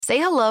Say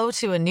hello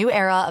to a new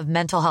era of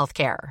mental health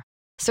care.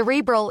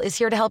 Cerebral is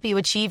here to help you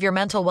achieve your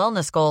mental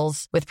wellness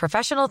goals with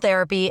professional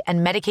therapy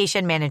and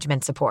medication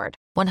management support.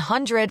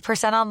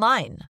 100%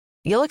 online.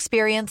 You'll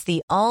experience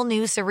the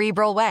all-new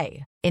Cerebral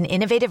Way, an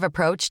innovative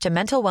approach to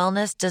mental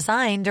wellness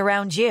designed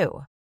around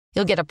you.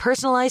 You'll get a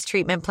personalized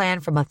treatment plan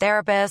from a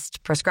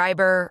therapist,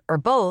 prescriber, or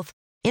both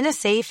in a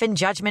safe and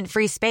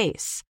judgment-free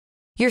space.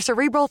 Your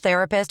Cerebral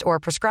therapist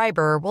or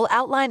prescriber will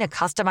outline a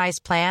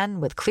customized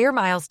plan with clear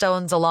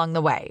milestones along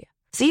the way,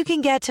 so you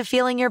can get to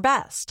feeling your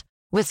best.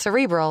 With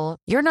Cerebral,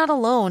 you're not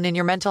alone in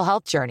your mental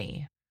health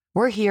journey.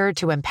 We're here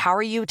to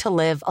empower you to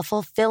live a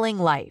fulfilling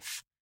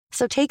life.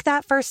 So take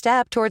that first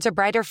step towards a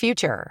brighter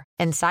future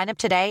and sign up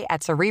today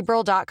at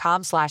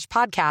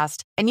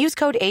Cerebral.com/podcast and use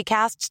code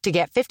ACAST to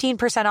get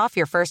 15% off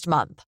your first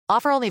month.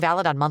 Offer only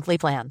valid on monthly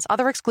plans.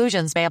 Other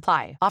exclusions may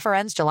apply. Offer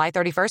ends July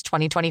 31st,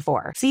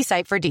 2024. See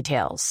site for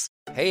details.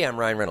 Hey, I'm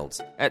Ryan Reynolds.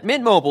 At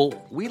Mint Mobile,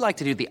 we like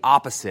to do the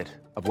opposite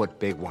of what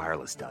Big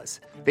Wireless does.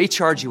 They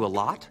charge you a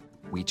lot.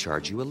 We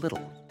charge you a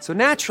little. So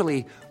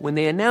naturally, when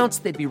they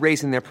announced they'd be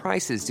raising their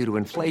prices due to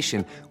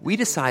inflation, we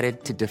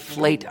decided to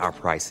deflate our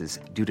prices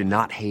due to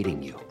not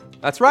hating you.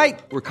 That's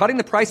right. We're cutting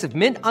the price of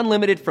Mint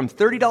Unlimited from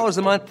 $30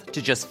 a month to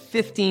just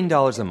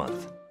 $15 a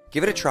month.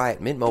 Give it a try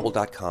at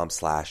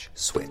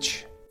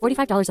mintmobile.com/switch.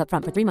 $45 up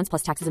front for 3 months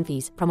plus taxes and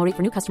fees. Promo rate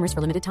for new customers for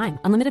limited time.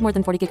 Unlimited more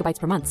than 40 gigabytes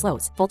per month.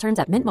 Slows full terms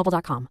at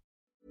mintmobile.com.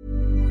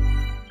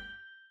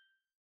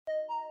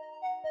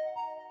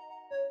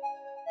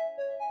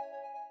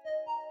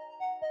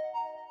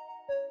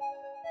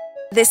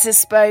 This is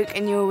Spoke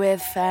and you're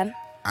with Fen.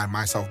 And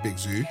myself, Big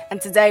Zoo. And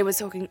today we're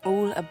talking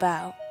all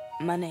about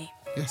money.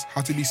 Yes,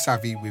 how to be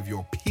savvy with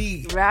your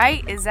P.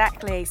 Right,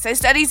 exactly. So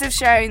studies have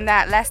shown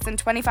that less than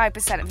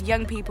 25% of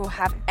young people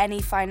have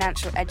any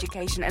financial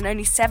education and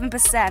only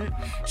 7%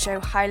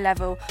 show high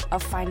level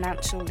of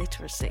financial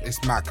literacy.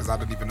 It's mad because I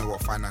don't even know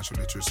what financial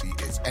literacy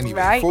is. Anyway,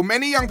 right? For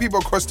many young people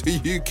across the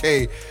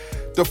UK,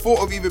 the thought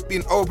of even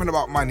being open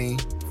about money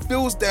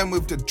fills them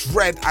with the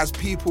dread as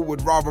people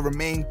would rather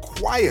remain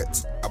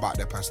quiet about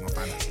their personal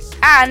finances.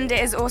 And it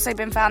has also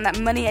been found that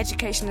money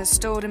education has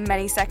stalled in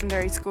many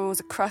secondary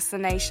schools across the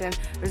nation,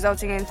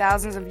 resulting in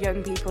thousands of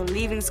young people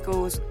leaving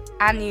schools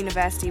and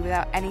university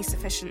without any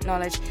sufficient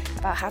knowledge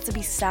about how to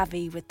be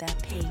savvy with their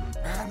P.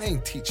 Man, they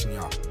ain't teaching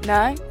y'all.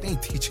 No? They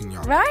ain't teaching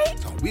y'all. Right?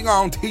 So we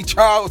gonna teach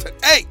y'all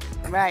today.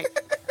 Right.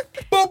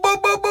 Boom, boom,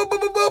 boom, boom,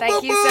 boom, boom, boom,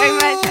 Thank you so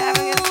much for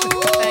having us.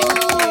 Thank you.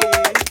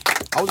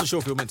 I wasn't sure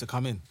if you were meant to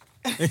come in.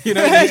 You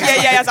know,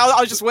 yes,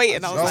 I was just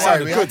waiting. I was like,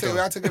 sorry, we had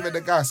to give it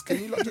the gas.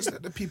 Can you not just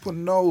let the people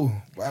know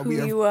why we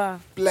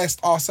have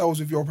blessed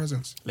ourselves with your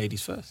presence?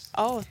 Ladies first.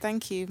 Oh,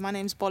 thank you. My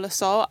name's Bola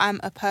Sol. I'm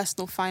a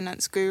personal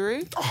finance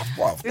guru. Oh,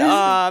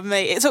 wow.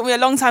 Mate, it took me a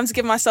long time to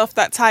give myself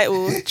that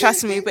title,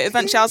 trust me, but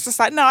eventually I was just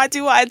like, no, I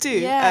do what I do.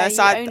 Yeah,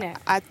 so you own it.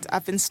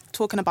 I've been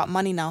talking about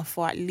money now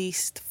for at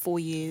least 4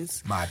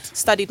 years. Mad.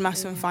 Studied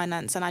maths and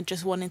finance, and I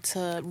just wanted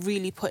to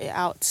really put it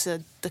out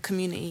to the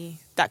community.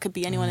 That could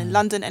be anyone in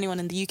London, anyone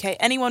in the UK,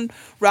 anyone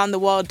around the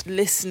world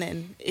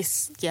listening.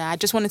 I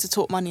just wanted to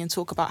talk money and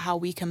talk about how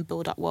we can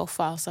build up wealth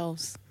for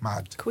ourselves.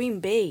 Mad. Queen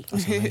Bee.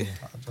 I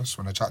just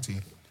want to chat to you.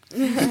 Do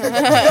you know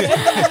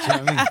what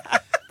I mean?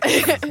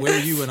 Where were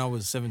you when I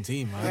was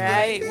 17? Man?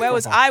 Right. Where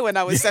was I when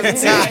I was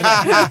 17?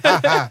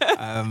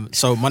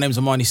 So my name's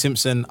Amani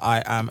Simpson.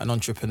 I am an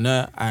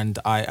entrepreneur and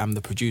I am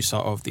the producer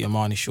of the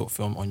Amani short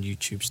film on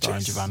YouTube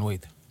starring Javan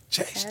Wade.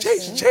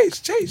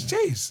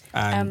 Chase.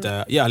 And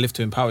I live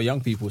to empower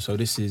young people. So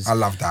this is I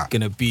love that.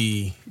 Gonna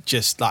be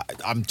just like,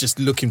 I'm just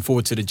looking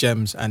forward to the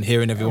gems and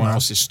hearing everyone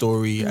else's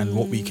story and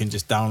what we can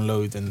just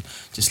download and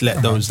just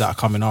let those that are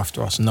coming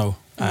after us know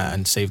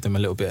and save them a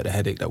little bit of the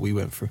headache that we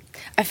went through.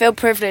 I feel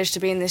privileged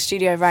to be in this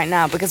studio right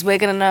now because we're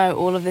going to know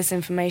all of this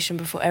information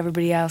before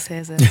everybody else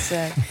hears it.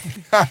 So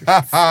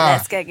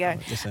let's get going.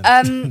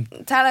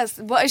 Tell us,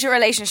 what is your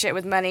relationship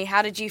with money?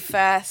 How did you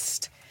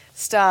first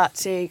start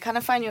to kind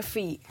of find your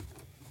feet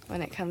when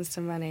it comes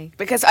to money?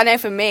 Because I know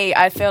for me,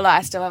 I feel like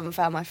I still haven't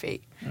found my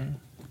feet.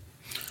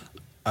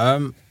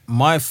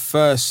 My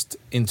first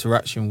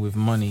interaction with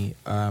money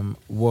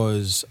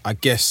was, I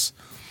guess,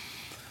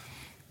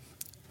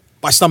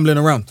 by stumbling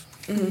around,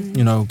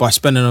 you know, by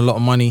spending a lot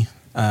of money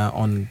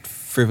on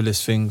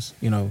frivolous things,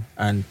 you know,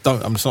 and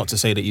I'm just not to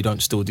say that you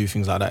don't still do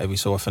things like that every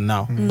so often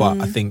now, but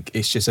I think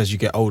it's just as you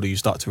get older, you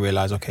start to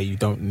realise, okay, you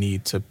don't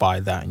need to buy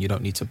that and you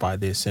don't need to buy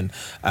this. And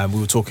we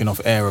were talking off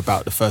air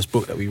about the first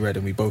book that we read,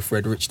 and we both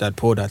read Rich Dad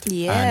Poor Dad.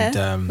 Yeah.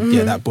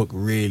 And that book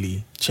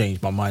really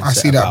changed my mindset. I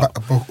see that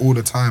book all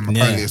the time.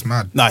 Apparently it's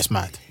mad. No, it's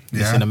mad.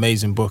 It's an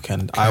amazing book,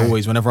 and I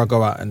always, whenever I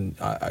go out and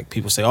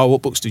people say, "Oh,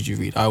 what books did you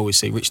read?" I always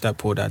say Rich Dad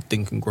Poor Dad,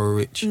 Think and Grow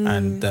Rich,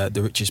 and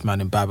The Richest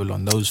Man in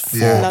Babylon. Those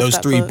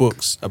three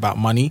books about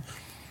money,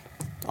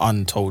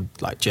 untold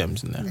like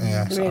gems in there.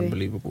 Yeah, it's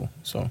unbelievable.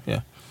 So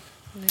yeah,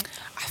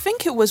 I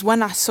think it was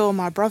when I saw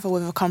my brother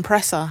with a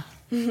compressor.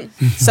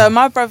 So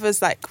my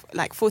brother's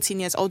like 14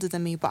 years older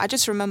than me, but I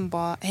just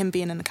remember him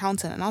being an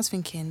accountant, and I was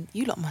thinking,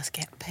 you lot must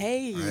get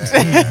paid.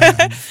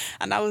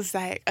 And I was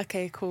like,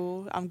 okay,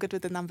 cool, I'm good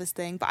with the numbers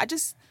thing. But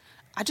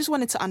I just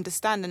wanted to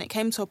understand. And it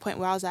came to a point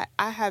where I was like,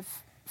 I have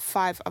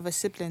 5 other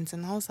siblings,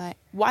 and I was like,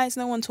 why is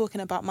no one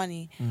talking about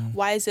money?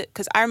 Why is it?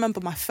 Because I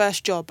remember my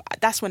first job,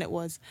 that's when it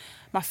was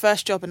my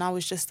first job, and I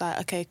was just like,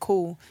 okay,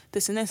 cool,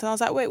 this and this, and I was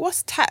like, wait,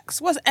 what's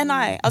tax, what's NI?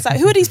 I was like,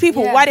 who are these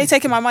people? Why are they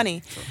taking my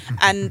money?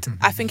 And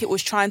I think it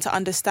was trying to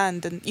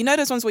understand. And you know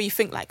those ones where you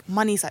think like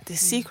money's like this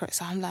secret,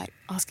 so I'm like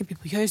asking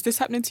people, yo, is this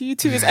happening to you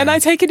too? Is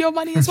NI taking your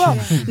money as well?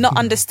 Not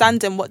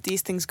understanding what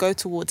these things go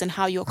towards and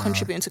how you're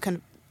contributing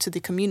to the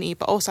community,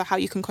 but also how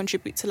you can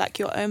contribute to like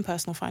your own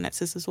personal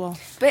finances as well.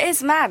 But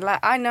it's mad.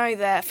 Like, I know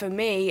that for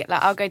me,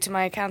 like, I'll go to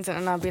my accountant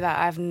and I'll be like,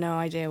 I have no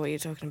idea what you're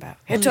talking about.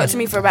 He'll talk to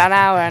me for about an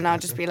hour and I'll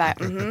just be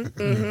like,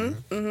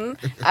 I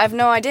have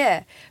no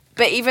idea.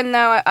 But even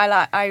though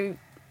I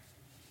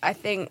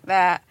think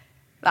that,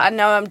 like, I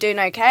know I'm doing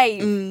okay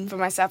for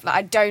myself, like,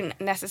 I don't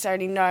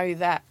necessarily know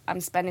that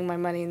I'm spending my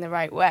money in the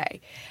right way.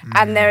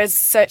 And there is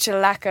such a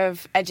lack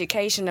of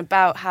education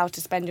about how to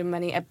spend your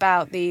money,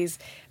 about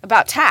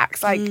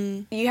tax. Like,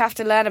 you have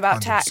to learn about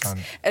 100%. Tax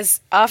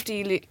as after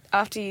you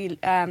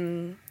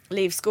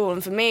leave school.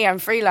 And for me, I'm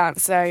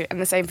freelance, so,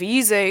 and the same for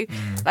you, Zoo.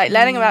 Like,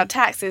 learning about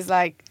tax is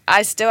like,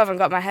 I still haven't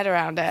got my head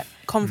around it.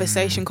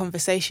 Conversation.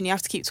 You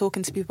have to keep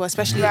talking to people,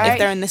 especially if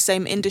they're in the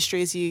same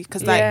industry as you.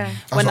 Because like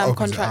when I'm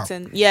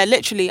contracting,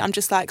 literally, I'm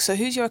just like, so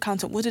who's your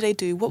accountant? What do they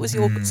do? What was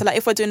your? So like,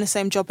 if we're doing the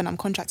same job and I'm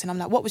contracting, I'm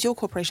like, what was your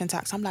corporation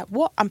tax? I'm like,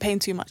 what? I'm paying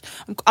too much.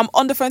 I'm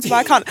on the phone to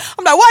my account.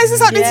 I'm like, why is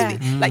this happening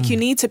to me? Like, you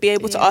need to be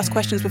able to ask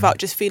questions without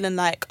just feeling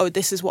like, oh,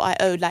 this is what I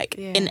owe. Like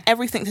in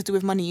everything to do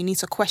with money, you need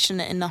to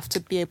question it enough to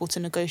be able to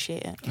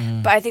negotiate it.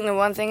 But I think the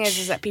one thing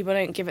is that people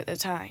don't give it the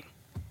time.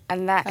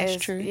 And that's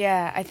true.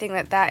 Yeah, I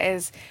think that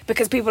is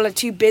because people are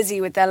too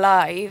busy with their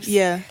lives.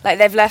 Yeah. Like,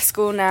 they've left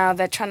school now,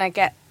 they're trying to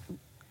get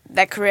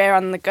their career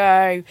on the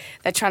go,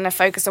 they're trying to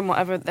focus on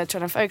whatever, they're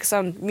trying to focus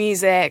on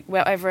music,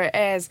 whatever it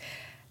is.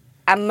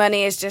 And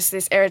money is just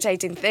this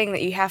irritating thing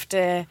that you have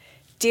to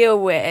deal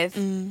with.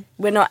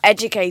 We're not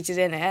educated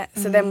in it.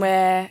 So then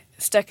we're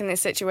stuck in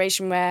this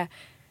situation where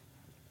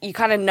you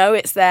kind of know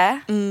it's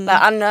there.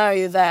 Like, I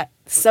know that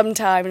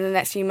sometime in the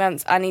next few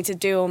months I need to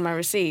do all my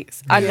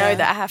receipts. I know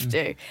that I have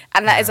to.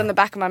 And that is on the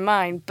back of my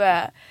mind.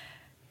 But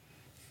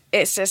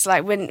it's just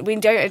like, when we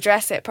don't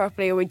address it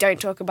properly or we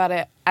don't talk about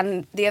it.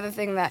 And the other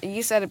thing that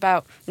you said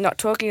about not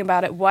talking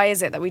about it, why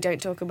is it that we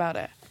don't talk about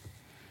it?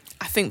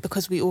 I think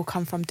because we all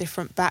come from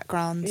different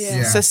backgrounds.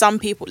 So some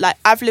people, like,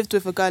 I've lived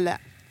with a girl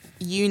at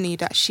uni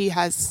that she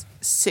has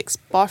 6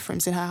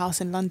 bathrooms in her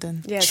house in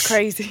London. Yeah, it's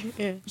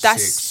crazy.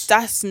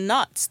 That's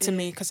nuts to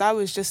me, because I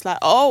was just like,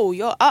 oh,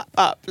 you're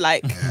up.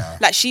 Like,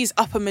 like, she's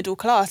upper middle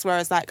class,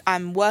 whereas like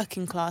I'm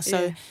working class.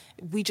 So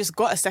we just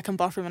got a 2nd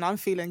bathroom and I'm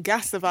feeling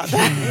gassed about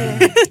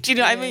that. Do you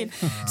know what I mean?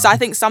 So I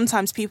think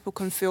sometimes people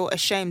can feel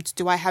ashamed.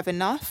 Do I have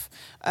enough?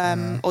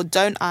 Or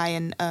don't I?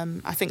 And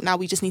I think now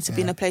we just need to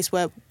be in a place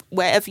where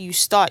wherever you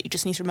start, you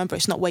just need to remember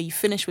it's not where you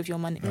finish with your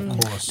money. Of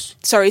course.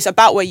 Sorry, it's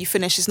about where you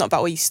finish. It's not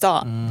about where you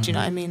start. Do you know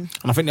what I mean?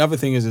 And I think the other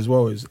thing is as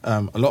well is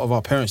a lot of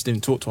our parents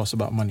didn't talk to us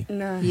about money.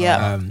 No.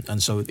 Yeah.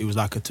 And so it was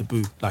like a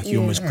taboo. Like, you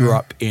almost grew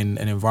up in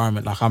an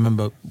environment. Like, I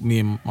remember me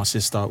and my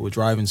sister were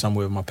driving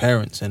somewhere with my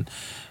parents, and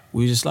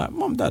we were just like,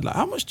 Mom, Dad, like,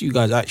 how much do you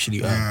guys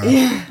actually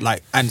earn?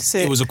 Like, and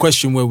it was a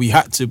question where we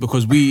had to,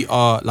 because we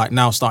are like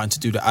now starting to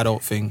do the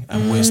adult thing,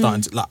 and we're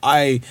starting to, like,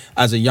 I,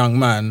 as a young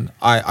man,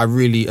 I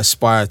really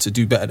aspire to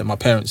do better than my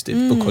parents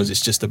did, because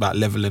it's just about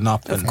leveling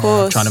up and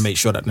trying to make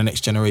sure that the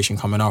next generation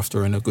coming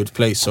after are in a good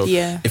place. So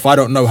if I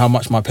don't know how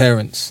much my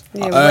parents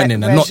are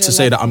earning, and not to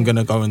say that I'm going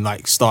to go and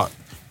like start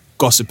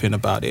gossiping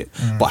about it,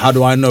 but how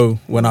do I know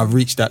when I've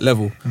reached that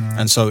level?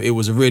 And so it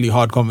was a really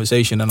hard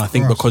conversation, and I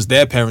think because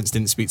their parents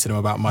didn't speak to them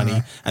about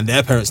money, and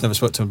their parents never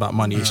spoke to them about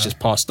money, it's just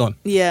passed on.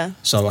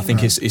 So I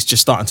think it's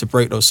just starting to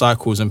break those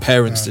cycles, and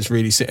parents just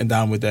really sitting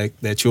down with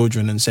their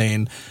children and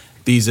saying,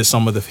 these are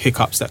some of the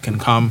hiccups that can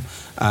come,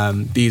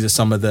 these are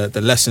some of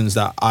the lessons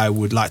that I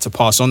would like to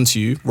pass on to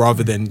you,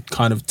 rather than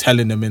kind of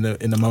telling them in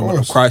the moment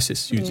of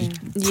crisis. You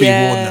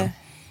pre-warn them.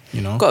 You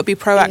know, got to be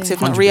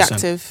proactive, not 100%.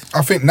 reactive.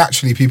 I think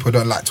naturally people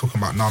don't like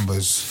talking about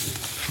numbers.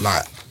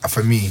 Like,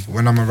 for me,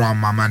 when I'm around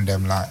my man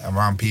them, like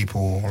around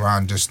people,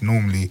 around just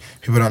normally,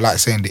 people don't like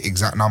saying the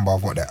exact number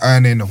of what they're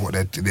earning, of what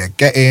they're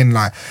getting.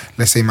 Like,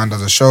 let's say man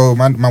does a show,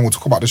 man will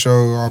talk about the show,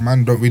 or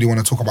man don't really want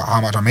to talk about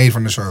how much I made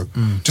from the show.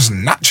 Just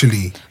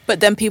naturally. But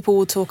then people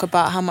will talk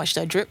about how much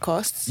their drip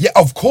costs. Yeah,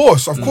 of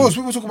course.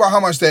 People talk about how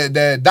much their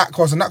that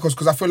costs and that costs,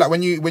 because I feel like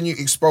when you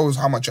expose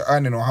how much you're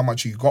earning or how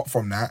much you got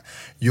from that,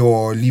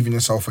 you're leaving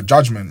yourself for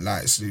judgment.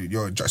 Like,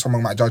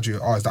 someone might judge you,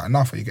 oh, is that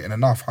enough? Are you getting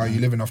enough? How are you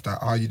living off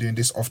that? How are you doing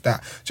this off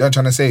that? Do you know what I'm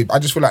trying to say? I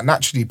just feel like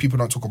naturally people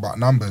don't talk about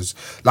numbers.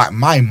 Like,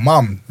 my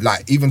mum,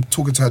 like, even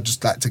talking to her,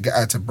 just like to get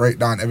her to break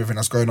down everything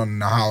that's going on in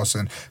the house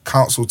and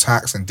council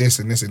tax and this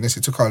and this and this,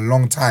 it took her a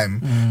long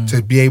time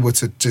to be able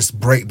to just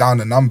break down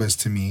the numbers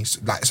to me.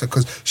 Like, so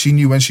because she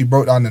knew when she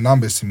broke down the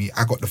numbers to me,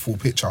 I got the full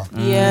picture.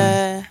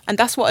 Yeah, and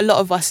that's what a lot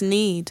of us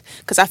need,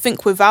 because I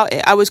think without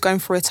it, I was going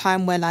through a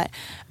time where like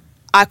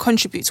I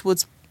contribute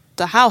towards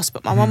the house,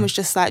 but my mum was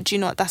just like, do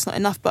you know what, that's not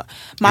enough. But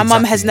my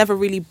mum has never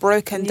really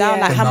broken down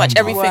like how much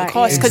everything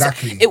costs, because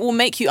it will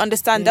make you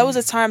understand. There was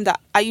a time that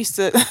I used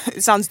to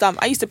it sounds dumb,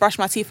 I used to brush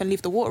my teeth and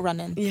leave the water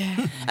running,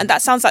 and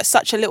that sounds like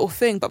such a little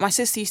thing, but my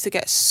sister used to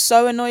get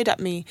so annoyed at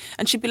me,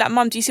 and she'd be like,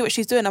 Mum, do you see what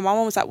she's doing? And my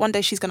mum was like, one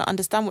day she's going to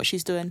understand what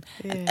she's doing.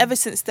 And ever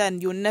since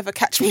then, you'll never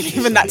catch me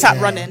leaving that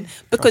tap running,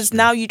 because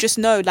now you just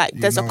know, like,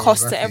 there's a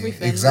cost to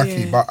everything.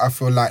 But I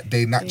feel like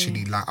they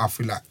naturally like, I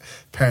feel like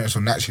parents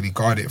will naturally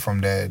guard it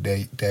from their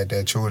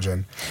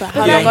children. But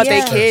how long are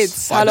they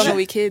kids? How long are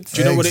we kids?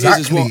 Do you know what it is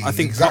as well? I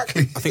think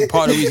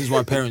part of the reasons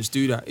why parents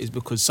do that is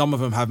because some of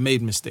them have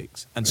made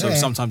mistakes, and so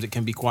sometimes it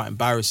can be quite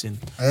embarrassing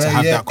to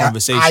have that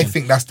conversation. I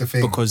think that's the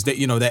thing, because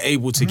they, they're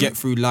able to get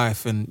through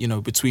life, and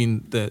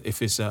between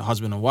if it's a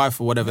husband and wife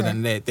or whatever,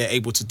 then they're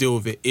able to deal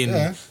with it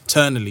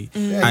internally.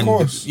 And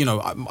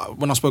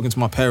when I've spoken to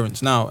my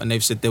parents now, and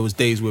they've said there was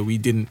days where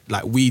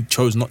we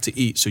chose not to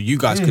eat so you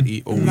guys could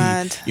eat, or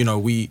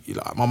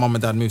my mum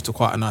and dad moved to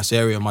quite a nice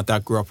area. My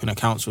dad grew up in a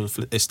council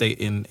estate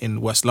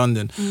in West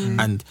London,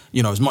 and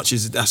as much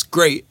as that's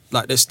great,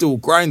 like, they're still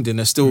grinding,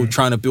 they're still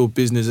trying to build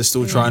business, they're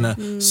still trying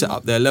to set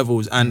up their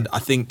levels. And I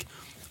think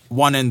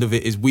one end of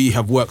it is we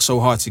have worked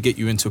so hard to get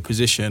you into a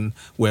position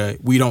where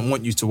we don't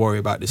want you to worry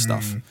about this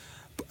stuff.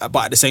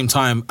 But at the same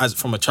time, as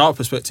from a child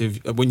perspective,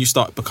 when you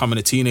start becoming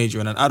a teenager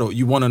and an adult,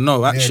 you want to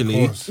know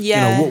actually,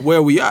 where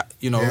are we at?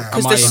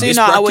 Because the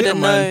sooner I would have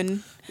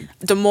known,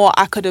 the more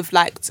I could have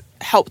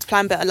helped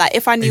plan better. Like,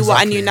 if I knew what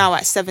I knew now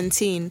at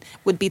 17,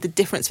 would be the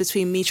difference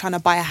between me trying to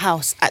buy a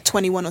house at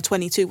 21 or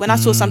 22. When I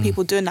saw some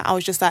people doing that, I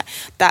was just like,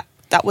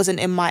 that wasn't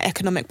in my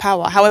economic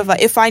power. However,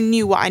 if I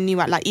knew what I knew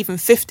at even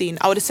 15,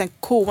 I would have said,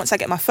 cool, once I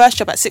get my first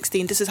job at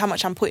 16, this is how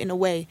much I'm putting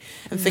away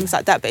and things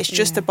like that. But it's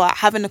just about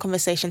having the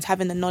conversations,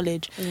 having the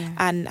knowledge,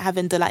 and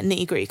having the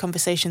nitty gritty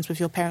conversations with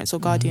your parents or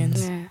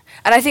guardians. And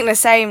I think the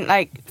same,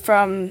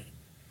 from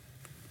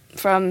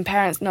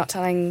parents not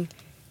telling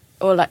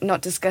or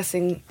not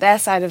discussing their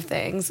side of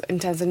things in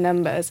terms of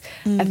numbers.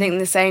 I think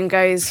the same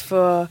goes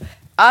for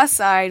our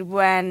side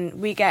when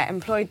we get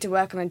employed to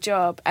work on a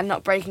job and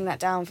not breaking that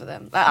down for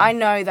them. I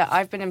know that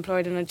I've been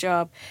employed on a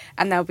job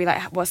and they'll be like,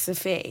 what's the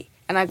fee?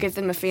 And I'll give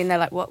them a fee and they're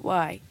like, what,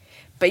 why?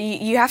 But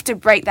you have to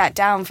break that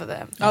down for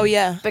them. Oh,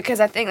 yeah. Because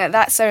I think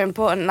that's so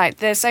important.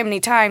 There's so many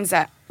times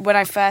that when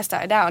I first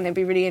started out, and it'd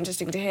be really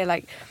interesting to hear,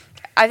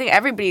 I think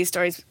everybody's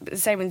stories, the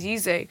same with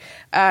Yuzu,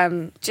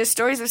 just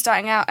stories of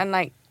starting out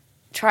and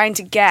trying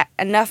to get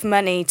enough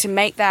money to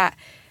make that,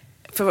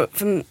 for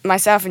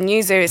myself and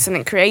Yuzu, it's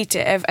something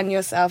creative, and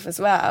yourself as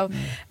well,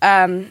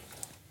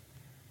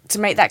 to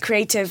make that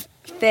creative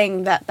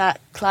thing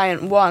that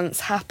client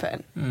wants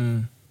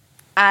happen.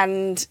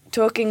 And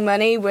talking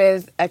money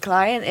with a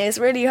client is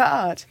really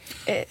hard.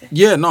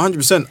 Yeah, no,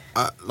 100%.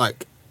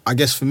 I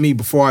guess for me,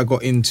 before I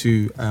got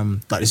into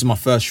this is my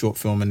first short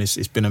film, and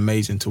it's been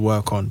amazing to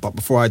work on. But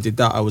before I did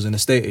that, I was an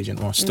estate agent,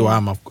 or I still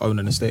am. I own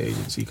an estate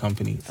agency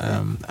company,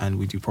 and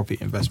we do property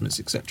investments,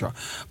 etc.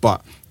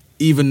 But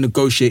even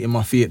negotiating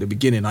my fee at the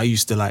beginning, I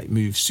used to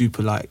move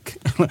super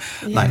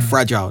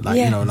fragile,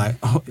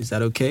 oh, is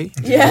that okay?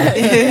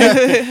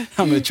 Yeah.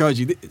 I'm gonna charge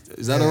you.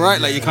 Is that all right?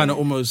 You're kind of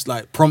almost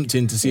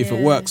prompting to see if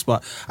it works.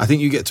 But I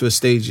think you get to a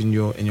stage in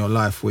your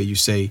life where you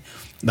say,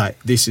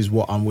 this is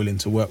what I'm willing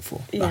to work for.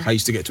 I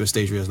used to get to a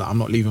stage where I was I'm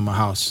not leaving my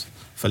house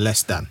for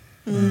less than.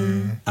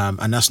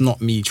 And that's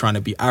not me trying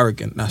to be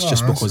arrogant. That's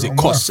just because it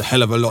costs a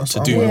hell of a lot to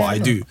do what I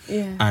do.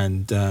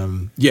 And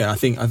I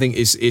think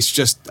it's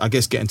just, I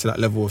guess, getting to that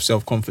level of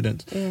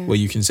self-confidence where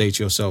you can say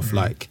to yourself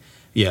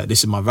this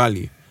is my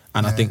value.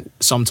 And I think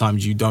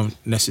sometimes you don't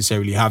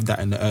necessarily have that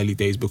in the early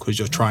days because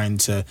you're trying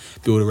to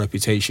build a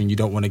reputation. You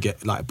don't want to get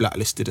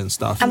blacklisted and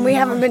stuff. And we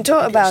haven't been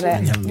taught about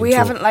it. We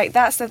haven't,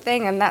 that's the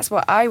thing, and that's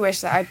what I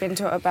wish that I'd been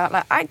taught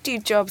about. I do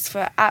jobs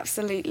for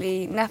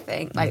absolutely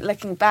nothing,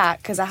 looking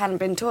back, because I hadn't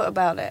been taught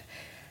about it.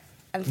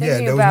 And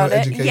thinking there was about no it,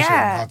 education on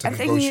how to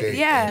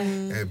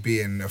negotiate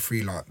being a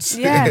freelance.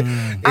 You know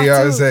what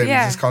I'm saying? It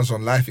just comes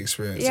from life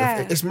experience.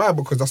 Yeah. It's mad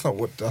because that's not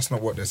what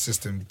the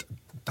system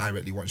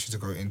directly wants you to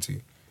go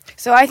into.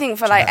 So I think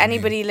for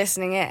anybody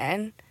listening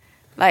in,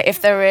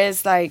 if there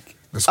is the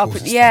school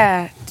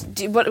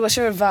system. What's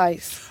your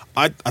advice?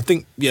 I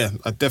think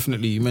I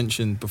definitely, you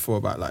mentioned before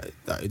about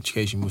that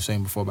education. We were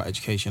saying before about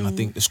education. I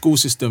think the school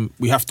system,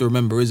 we have to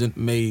remember, isn't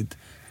made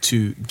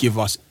to give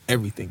us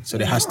everything. So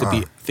there has to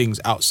be things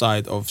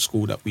outside of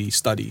school that we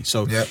study.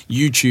 So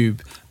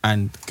YouTube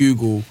and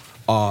Google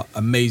are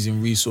amazing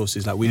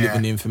resources. We live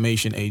in the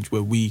information age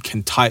where we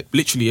can type,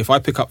 literally, if I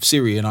pick up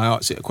Siri and I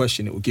ask it a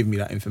question, it will give me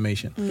that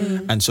information.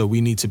 And so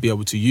we need to be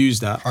able to use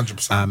that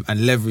 100%.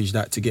 And leverage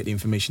that to get the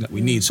information that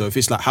we need. So if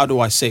it's how do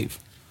I save?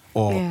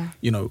 Or,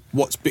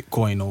 what's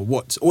Bitcoin? Or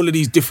what's all of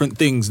these different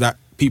things that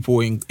people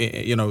are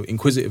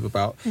inquisitive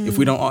about. If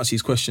we don't ask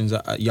these questions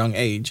at a young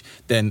age,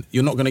 then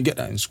you're not going to get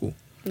that in school.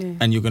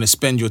 And you're going to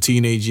spend your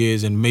teenage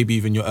years and maybe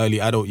even your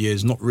early adult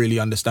years not really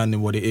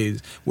understanding what it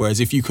is. Whereas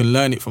if you can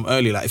learn it from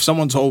early, if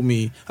someone told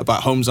me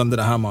about Homes Under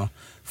the Hammer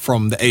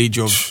from the age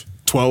of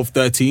 12,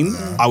 13,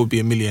 I would be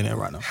a millionaire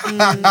right now.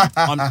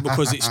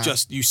 Because it's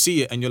just, you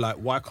see it and you're like,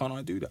 why can't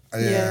I do that?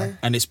 Yeah.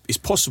 And it's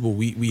possible.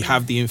 We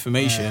have the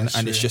information,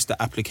 and it's true. just the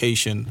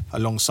application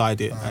alongside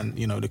it and,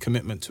 you know, the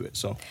commitment to it.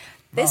 So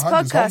This No,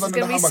 hundreds. podcast How is much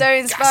going to be how so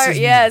much inspiring. gases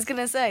Yeah, me? I was going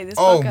to say, this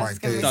Oh podcast my is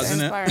going to be days. so Doesn't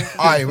it?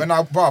 inspiring. When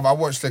I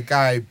watched a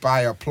guy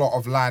buy a plot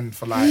of land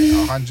for like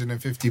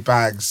 150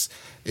 bags,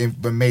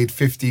 but made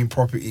 15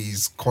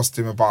 properties, cost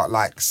him about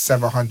like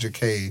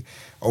 700k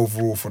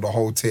overall for the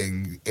whole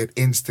thing. It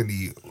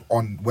instantly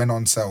went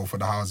on sale for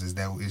the houses.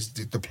 There is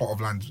the plot of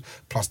land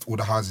plus all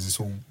the houses. It's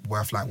all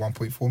worth like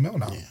 1.4 mil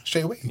now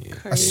straight away.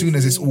 As soon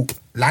as it's all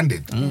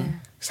landed.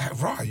 It's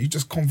like, right, you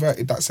just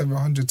converted that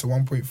 700 to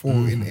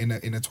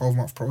 1.4 in a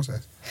 12-month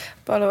process.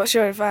 Bola, what's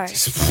your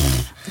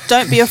advice?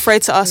 Don't be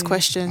afraid to ask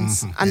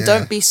questions, and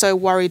don't be so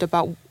worried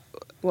about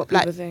What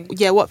people think.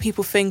 Yeah, what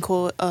people think,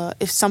 or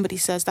if somebody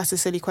says that's a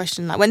silly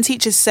question. Like when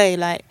teachers say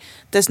like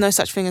there's no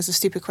such thing as a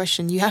stupid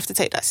question, you have to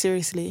take that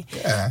seriously.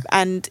 Yeah.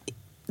 And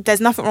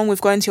there's nothing wrong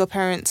with going to your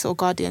parents or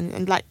guardian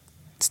and like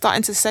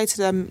starting to say to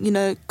them, you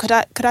know, could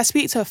I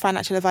speak to a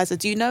financial advisor?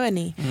 Do you know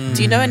any?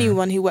 Do you know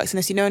anyone who works in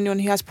this? Do you know anyone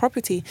who has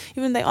property?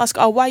 Even they ask,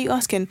 oh, why are you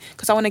asking?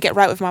 Because I want to get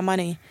right with my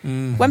money.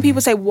 When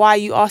people say, why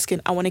are you asking?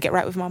 I want to get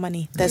right with my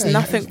money. There's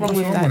nothing wrong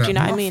with that. Do you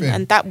know what I mean?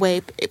 And that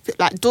way,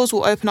 like doors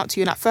will open up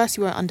to you. And at first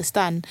you won't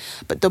understand,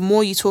 but the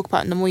more you talk about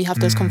it and the more you have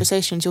those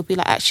conversations, you'll be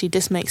like, actually,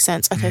 this makes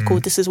sense. Okay, cool.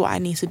 This is what I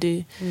need to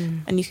do.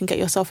 And you can get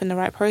yourself in the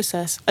right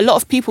process. A lot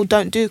of people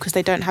don't do because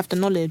they don't have the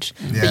knowledge,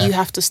 but you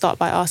have to start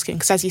by asking.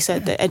 Because as you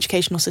said, the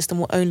educational system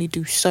will only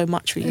do so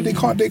much for you. They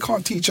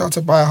can't teach you how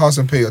to buy a house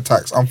and pay your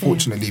tax,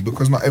 unfortunately,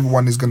 because not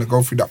everyone is going to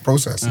go through that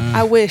process.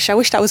 I wish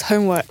that was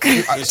homework.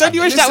 Don't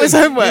you wish that was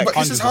Listen, homework? But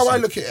this is how I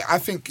look at it. I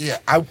think,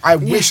 I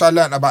wish I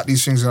learned about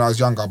these things when I was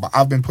younger, but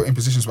I've been put in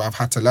positions where I've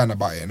had to learn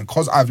about it. And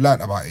because I've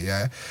learned about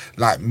it,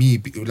 like me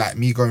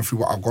going through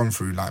what I've gone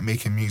through, like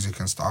making music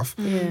and stuff,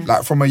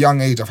 like from a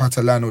young age, I've had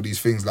to learn all these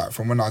things. Like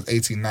from when I was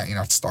 18, 19, I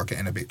had to start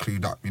getting a bit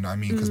clued up, you know what I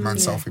mean? Because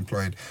man's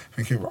self-employed,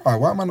 thinking, right,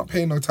 why am I not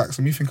paying no tax?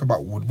 And me think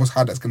about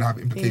how that's going to have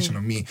implication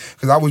on me.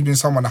 Because I've always been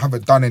someone that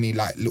haven't done any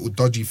like little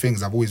dodgy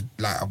things. I've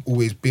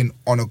always been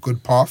on a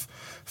good path,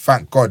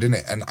 thank God,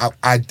 innit? And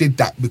I did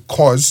that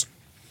because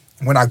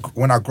when I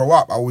grow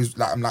up,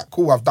 I'm like,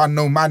 cool, I've done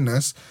no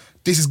madness.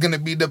 This is gonna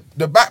be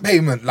the back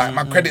payment. Like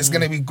my credit's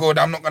gonna be good.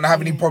 I'm not gonna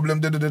have any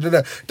problem.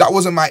 That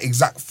wasn't my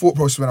exact thought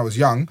process when I was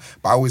young,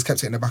 but I always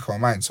kept it in the back of my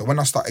mind. So when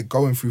I started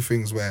going through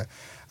things where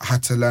I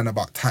had to learn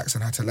about tax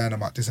and had to learn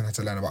about this and had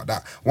to learn about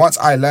that, once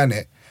I learn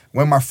it,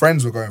 when my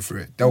friends were going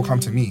through it, they'll come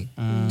to me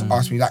to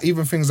ask me, like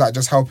even things like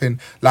just helping,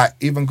 like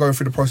even going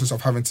through the process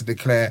of having to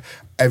declare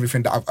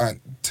everything that I've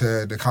earned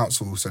to the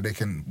council so they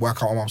can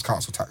work out my mum's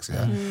council tax.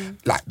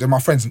 Like my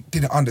friends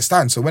didn't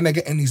understand, so when they're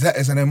getting these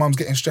letters and their mum's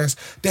getting stressed,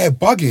 they're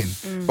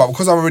bugging. But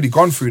because I've already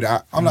gone through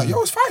that, I'm like,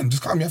 yo, it's fine.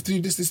 Just come. You have to do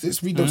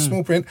this. Read the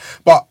small print.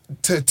 But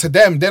to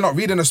them, they're not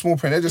reading the small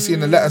print. They're just seeing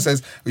the letter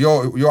says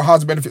your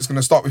housing benefit's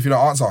gonna stop if you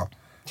don't answer.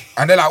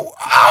 And they're like,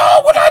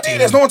 oh, what do I do?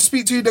 There's no one to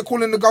speak to. They're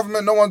calling the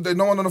government. No one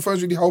on the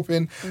phone's really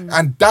helping.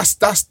 And that's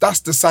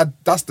the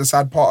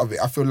sad part of it.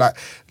 I feel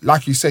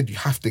like you said, you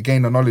have to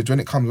gain the knowledge. When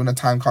the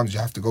time comes, you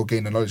have to go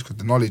gain the knowledge because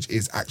the knowledge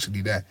is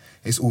actually there.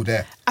 It's all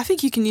there. I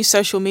think you can use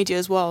social media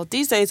as well.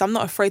 These days, I'm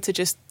not afraid to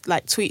just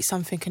like tweet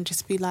something and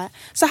just be like,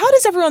 so how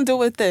does everyone deal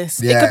with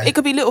this? Yeah. It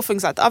could be little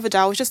things. Like the other day,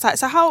 I was just like,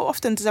 so how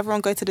often does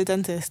everyone go to the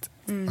dentist?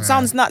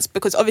 Sounds nuts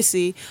because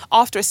obviously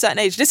after a certain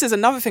age, this is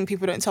another thing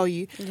people don't tell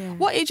you.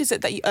 What age is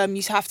it that you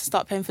have to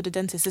start paying for the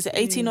dentist? Is it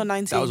 18 or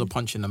 19? That was a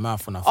punch in the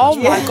mouth when I first Oh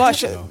my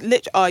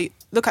started. gosh!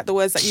 Look at the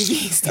words that you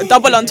used. A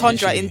double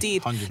entendre, Literally,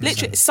 indeed. 100%.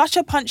 Literally, such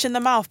a punch in the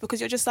mouth because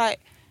you're just like,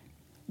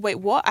 wait,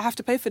 what? I have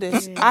to pay for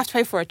this? I have to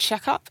pay for a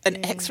checkup,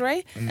 an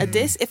X-ray, a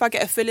this. If I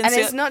get a filling, And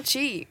it's not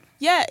cheap.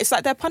 Yeah, it's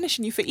like they're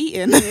punishing you for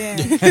eating.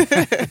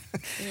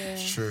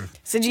 It's true.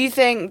 So do you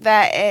think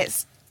that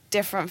it's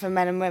different for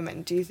men and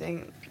women? Do you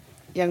think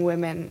young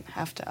women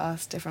have to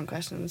ask different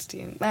questions to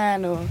young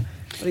men, or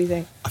what do you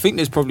think? I think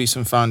there's probably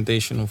some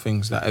foundational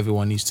things that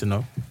everyone needs to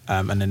know,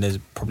 and then there's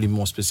probably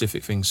more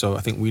specific things. So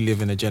I think we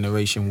live in a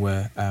generation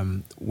where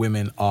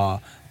women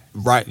are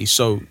rightly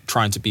so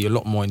trying to be a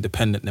lot more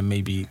independent than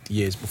maybe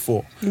years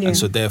before. And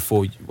so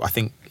therefore I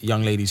think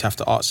young ladies have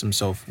to ask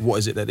themselves, what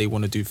is it that they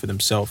want to do for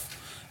themselves?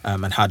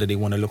 And how do they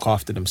want to look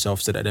after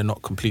themselves so that they're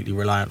not completely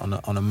reliant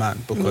on a man?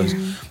 Because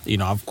you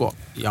know, I've got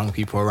young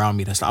people around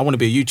me that's like, I want to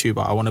be a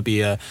YouTuber, I want to be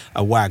a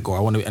wag, or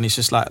I want to, and it's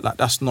just like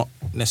that's not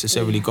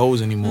necessarily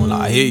goals anymore. Like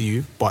I hear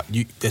you, but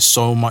there's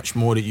so much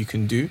more that you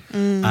can do.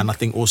 And I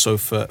think also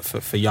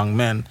for young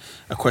men,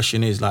 a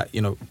question is like,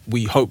 you know,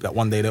 we hope that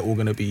one day they're all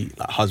going to be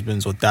like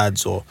husbands or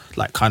dads or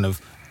like kind of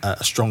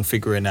a strong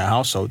figure in their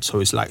household. So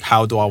it's like,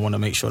 how do I want to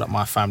make sure that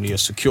my family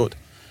is secured?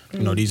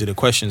 You know, these are the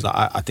questions that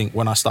I think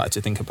when I started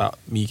to think about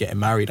me getting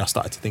married, I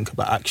started to think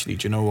about actually,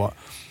 do you know what?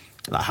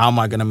 Like, how am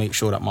I going to make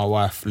sure that my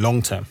wife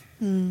long term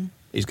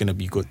is going to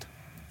be good?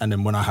 And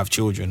then when I have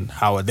children,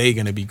 how are they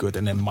going to be good?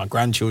 And then my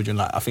grandchildren,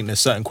 like, I think there's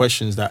certain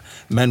questions that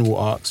men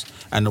will ask.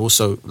 And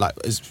also, like,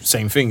 it's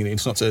same thing.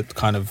 It's not to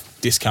kind of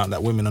discount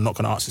that women are not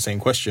going to ask the same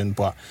question,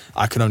 but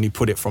I can only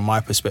put it from my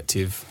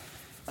perspective.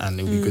 And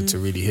it would be good to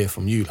really hear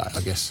from you, like,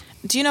 I guess.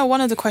 Do you know one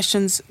of the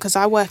questions, because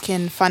I work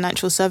in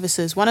financial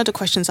services, one of the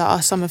questions I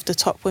ask some of the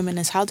top women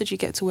is, how did you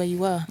get to where you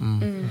were?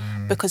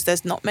 Because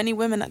there's not many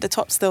women at the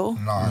top still.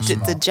 No, it's The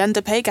not.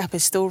 gender pay gap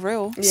is still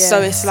real. Yeah,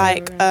 So it's so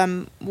like,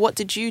 real. what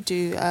did you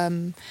do?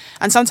 And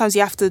sometimes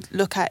you have to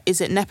look at,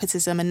 is it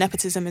nepotism? And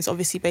nepotism is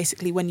obviously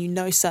basically when you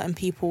know certain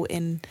people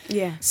in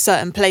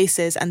certain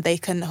places and they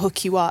can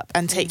hook you up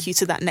and take you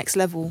to that next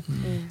level.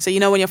 So you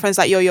know when your friend's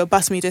like, yo,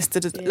 bust me this,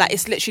 like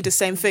it's literally the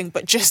same thing,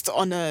 but just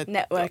on a...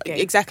 Networking.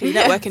 Exactly,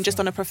 networking just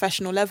on a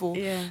professional level.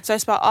 Yeah. So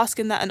it's about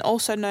asking that and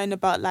also knowing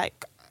about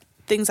like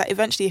things that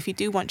eventually if you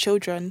do want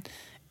children,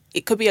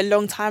 it could be a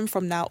long time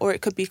from now or it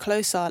could be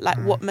closer. Like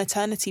what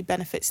maternity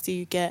benefits do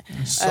you get?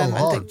 It's so and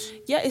hard.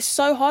 it's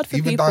so hard for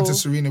Even people. down to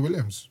Serena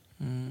Williams.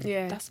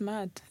 Yeah. That's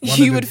mad. One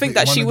You of would the think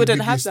bi- that one she of the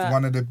wouldn't have biggest-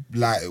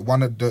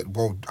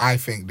 that. I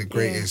think the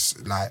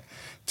greatest like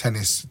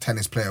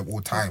tennis player of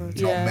all time,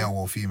 Yeah. not male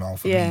or female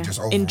for Yeah. me, just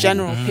overall. In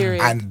general,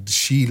 period. And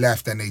she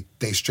left and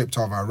they stripped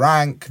her of her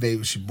rank.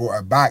 She brought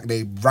her back.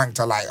 They ranked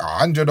her like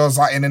 100 or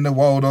something in the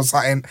world or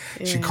something.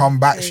 She come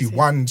back. crazy.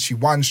 She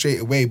won straight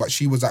away. But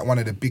she was like one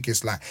of the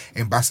biggest like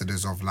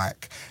ambassadors of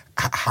like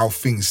how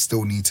things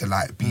still need to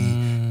like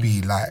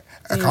be like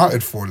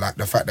accounted for. Like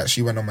the fact that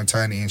she went on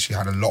maternity and she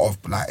had a lot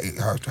of like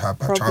her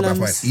childbirth Problems.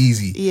 weren't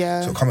easy.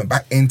 Yeah. So coming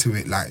back into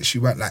it, like she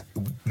weren't like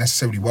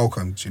necessarily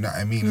welcomed. Do you know what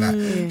I mean?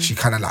 Like she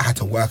kind of like had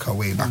to work her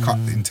way back up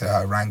into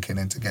her ranking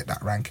and to get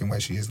that ranking where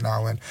she is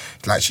now. And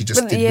like she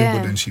just But, did yeah.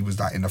 Wimbledon. She was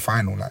like in the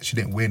final. Like she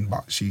didn't win,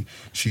 but she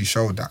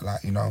showed that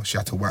like she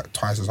had to work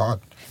twice as hard.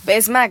 But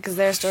it's mad because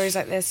there are stories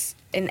like this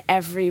in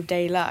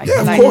everyday life.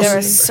 Yeah, of like course. there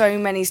are so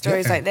many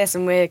stories Yeah. like this,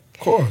 and we're Of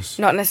course.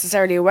 not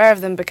necessarily aware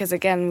of them because,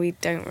 again, we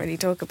don't really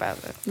talk about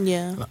them.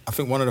 Yeah. I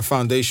think one of the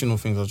foundational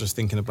things I was just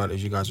thinking about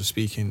as you guys were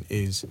speaking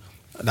is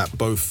that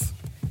both,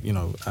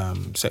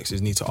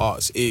 sexes need to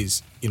ask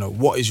is,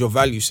 what is your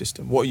value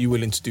system? What are you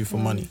willing to do for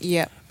money?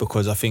 Yeah.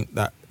 Because I think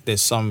that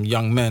there's some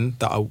young men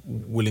that are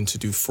willing to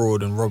do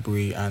fraud and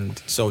robbery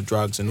and sell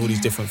drugs and all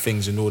these different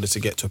things in order to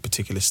get to a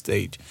particular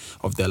stage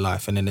of their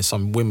life. And then there's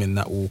some women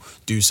that will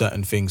do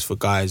certain things for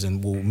guys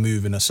and will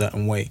move in a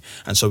certain way.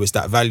 And so it's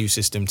that value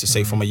system to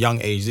say from a young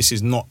age,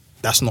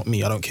 that's not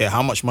me. I don't care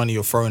how much money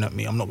you're throwing at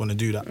me. I'm not going to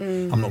do that.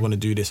 I'm not going to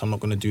do this. I'm not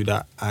going to do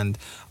that. And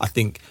I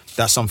think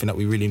that's something that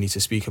we really need to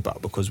speak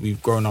about because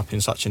we've grown up in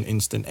such an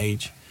instant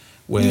age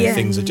where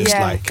things are just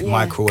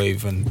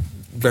microwave and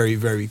very,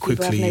 very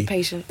quickly. People have no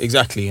patience.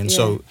 Exactly. And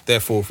so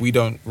therefore, if we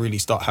don't really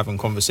start having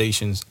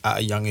conversations at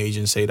a young age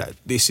and say that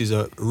this is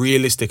a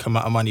realistic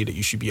amount of money that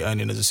you should be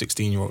earning as a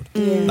 16-year-old.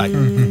 Like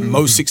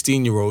most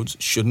 16-year-olds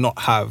should not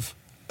have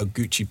a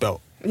Gucci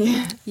belt.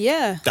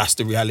 Yeah. That's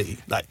the reality.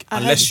 Like,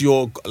 unless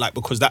you're like,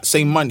 because that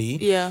same money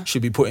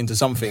should be put into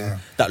something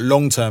that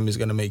long term is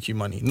going to make you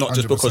money, not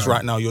just because 100%.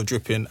 right now you're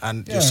dripping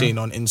and you're seeing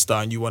on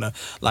Insta and you want to,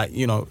 like,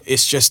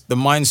 it's just the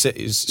mindset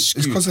is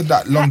skewed. It's because of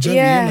that longevity,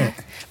 isn't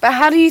it? But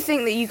how do you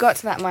think that you got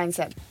to that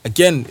mindset?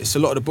 Again, it's a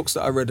lot of the books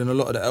that I read and a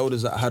lot of the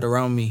elders that I had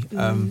around me,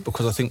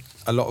 because I think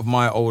a lot of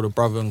my older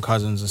brother and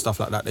cousins and stuff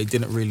like that, they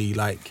didn't really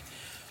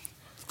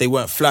they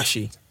weren't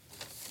flashy.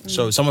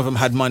 So some of them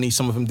had money,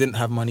 some of them didn't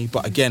have money.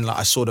 But again, like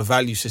I saw the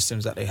value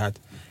systems that they had,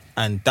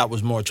 and that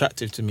was more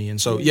attractive to me. And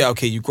so,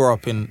 you grow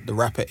up in the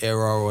rapper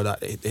era or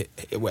that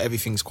where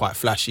everything's quite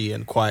flashy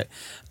and quite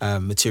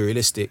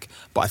materialistic.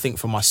 But I think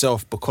for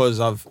myself, because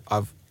I've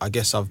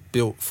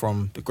built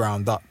from the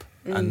ground up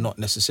and not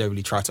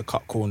necessarily try to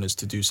cut corners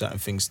to do certain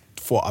things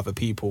for other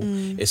people,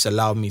 it's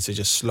allowed me to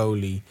just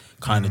slowly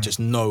kind of just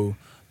know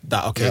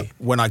that,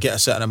 when I get a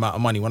certain amount of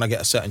money, when I get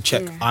a certain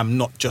check, I'm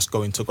not just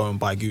going to go and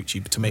buy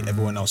Gucci to make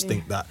everyone else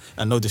think that.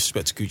 And no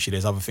disrespect to Gucci,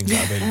 there's other things that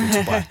are available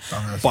to buy.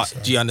 But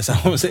do you understand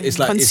what I'm saying? It's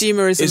like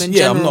consumerism in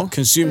general. general. I'm not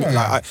consuming.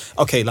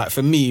 Like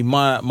for me,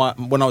 my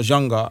when I was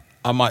younger,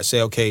 I might say,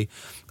 what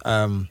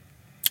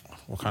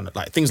kind of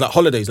like things like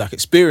holidays, like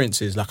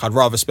experiences. Like I'd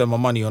rather spend my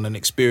money on an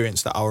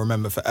experience that I'll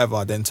remember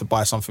forever than to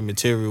buy something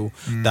material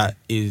that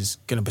is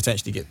going to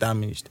potentially get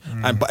damaged.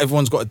 But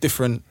everyone's got a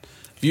different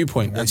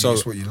viewpoint, and so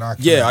what you like,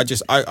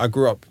 I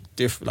grew up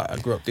different. Like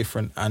I grew up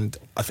different, and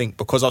I think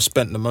because I've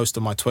spent the most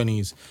of my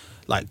 20s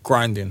like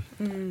grinding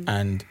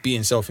and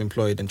being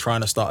self-employed and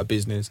trying to start a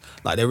business,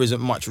 like there isn't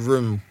much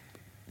room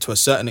to a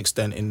certain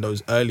extent in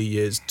those early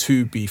years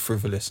to be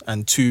frivolous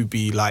and to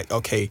be like,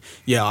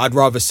 I'd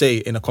rather say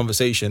in a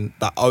conversation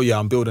that,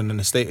 I'm building an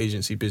estate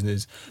agency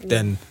business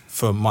than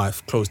for my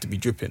clothes to be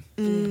dripping.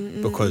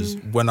 Because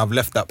when I've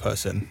left that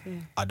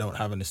person, I don't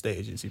have an estate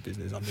agency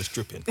business, I'm just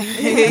dripping.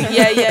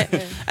 Yeah.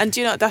 And do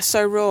you know, that's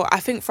so real.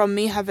 I think from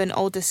me having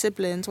older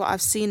siblings, what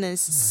I've seen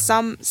is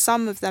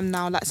some of them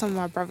now, like some of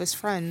my brother's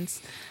friends,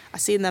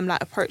 I've seen them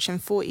like approaching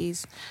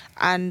 40s.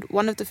 And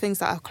one of the things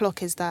that I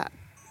clock is that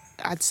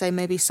I'd say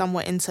maybe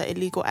somewhat into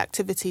illegal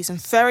activities.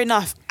 And fair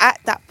enough, at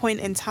that point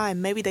in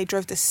time, maybe they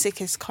drove the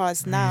sickest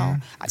cars now.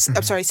 I'm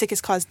sorry,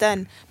 sickest cars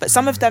then. But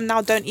some of them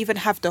now don't even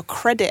have the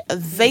credit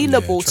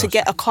available to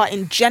get a car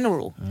in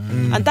general.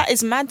 And that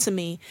is mad to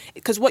me,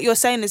 because what you're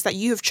saying is that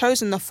you have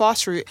chosen the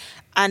fast route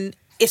and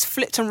it's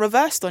flipped and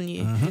reversed on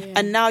you.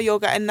 And now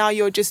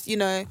you're just, you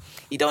don't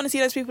want to see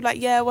those people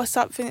like, yeah, what's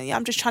up?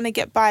 I'm just trying to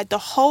get by. The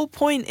whole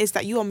point is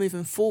that you are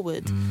moving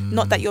forward,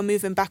 not that you're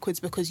moving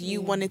backwards because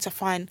you wanted to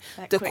find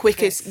that the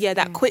quickest,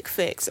 that quick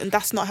fix. And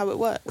that's not how it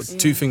works.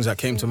 Two things that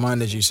came to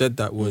mind as you said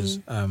that was,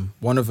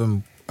 one of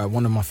them,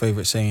 one of my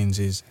favourite sayings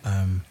is,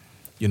 a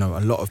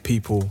lot of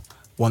people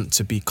want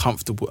to be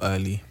comfortable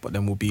early, but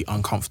then will be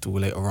uncomfortable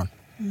later on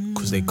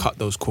because they cut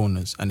those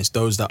corners. And it's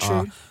those that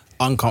are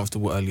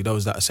uncomfortable early,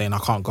 those that are saying I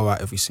can't go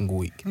out every single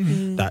week,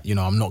 that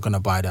I'm not going to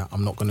buy that,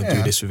 I'm not going to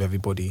do this with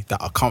everybody,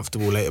 that are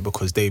comfortable later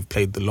because they've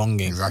played the long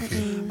game. Exactly.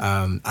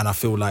 And I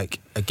feel like,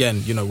 again,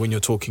 when you're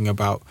talking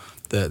about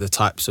the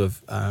types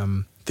of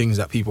things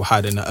that people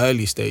had in the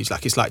early stage,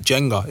 like it's like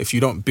Jenga. If you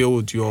don't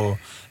build your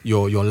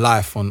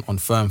life on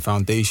firm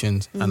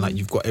foundations and like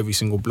you've got every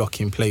single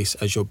block in place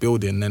as you're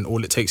building, then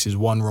all it takes is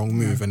one wrong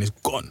move and it's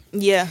gone.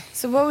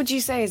 So what would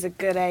you say is a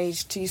good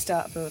age to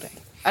start building?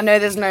 I know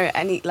there's no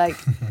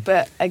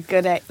but a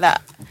good age.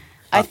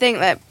 I think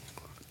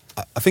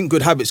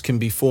good habits can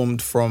be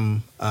formed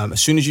from as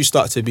soon as you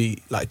start to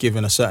be like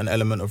given a certain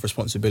element of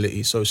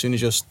responsibility. So as soon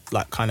as you're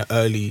like kind of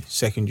early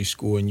secondary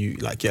school and you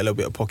like get a little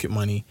bit of pocket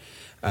money,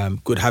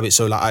 good habits.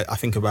 So like I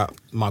think about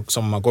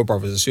some of my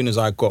godbrothers. As soon as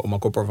I got my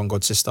godbrother and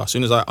godsister, as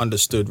soon as I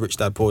understood Rich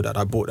Dad Poor Dad,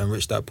 I bought them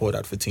Rich Dad Poor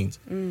Dad for teens.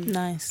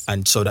 Nice.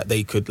 And so that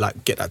they could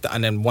like get that.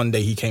 And then one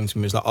day he came to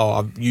me and was like, oh,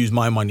 I've used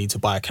my money to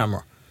buy a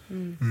camera.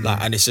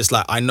 And it's just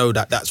like I know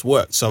that that's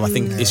worked. So I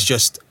think it's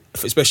just,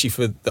 especially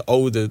for the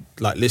older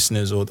like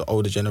listeners or the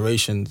older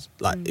generations,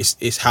 like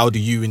it's how do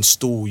you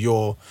install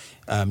your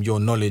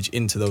knowledge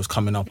into those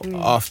coming up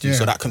after you.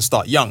 So that can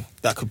start young.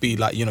 That could be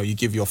like, you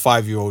give your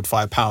 5-year-old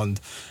 £5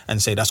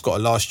 and say that's got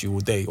to last you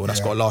all day or that's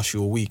got to last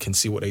you a week and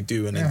see what they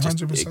do. And then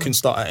just, it can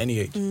start at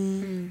any age.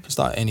 It can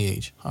start at any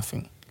age, I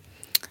think.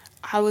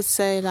 I would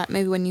say like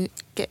maybe when you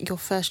get your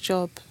first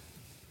job,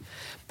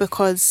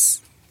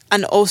 because...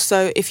 And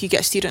also if you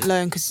get student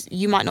loan, because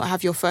you might not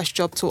have your first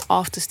job till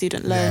after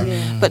student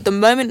loan. But the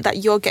moment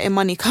that you're getting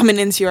money coming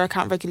into your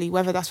account regularly,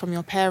 whether that's from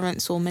your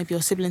parents or maybe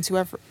your siblings,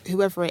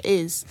 whoever it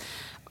is,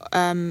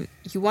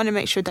 you want to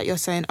make sure that you're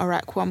saying, all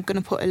right, cool, I'm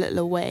going to put a little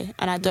away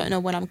and I don't know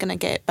when I'm going to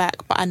get it back,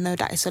 but I know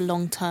that it's a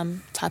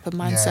long-term type of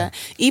mindset.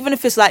 Even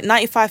if it's like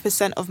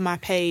 95% of my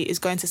pay is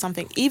going to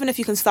something, even if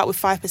you can start with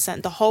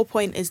 5%, the whole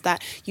point is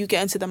that you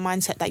get into the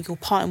mindset that you're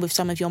parting with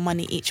some of your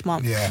money each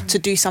month to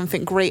do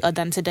something greater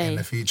than today. In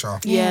the future.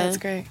 Yeah, that's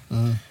great.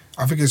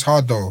 I think it's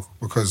hard though,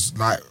 because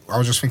like I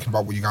was just thinking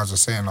about what you guys are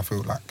saying. I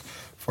feel like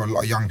for a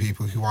lot of young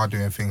people who are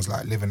doing things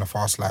like living a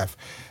fast life,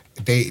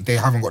 they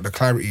haven't got the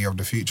clarity of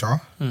the future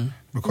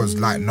because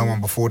like no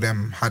one before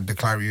them had the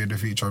clarity of the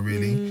future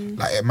really.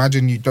 Like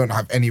imagine you don't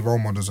have any role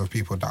models of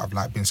people that have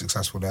like been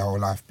successful their whole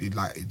life.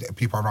 Like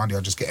people around you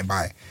are just getting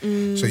by,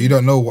 so you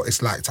don't know what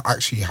it's like to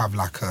actually have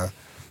like a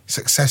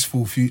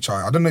successful future.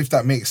 I don't know if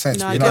that makes sense.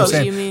 No, but you know what I'm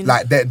saying? You mean.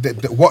 Like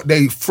what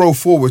they throw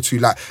forward to,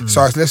 like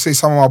so let's say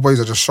some of my boys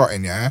are just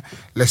shotting,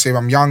 let's say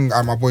I'm young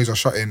and my boys are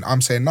shotting,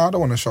 I'm saying no, I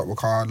don't want to shot with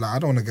car, like I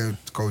don't want to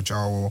go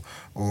jail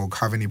or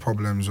have any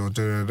problems or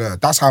da.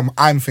 That's how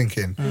I'm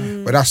thinking.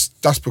 But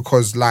that's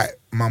because like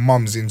my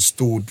mum's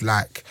installed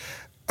like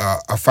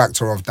a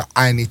factor of that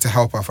I need to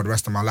help her for the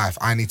rest of my life.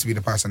 I need to be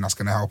the person that's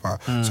going to help her.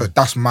 So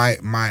that's my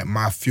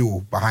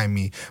fuel behind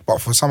me.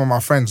 But for some of my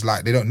friends,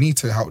 like they don't need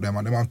to help them.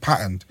 Their mum's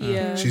patterned.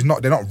 They're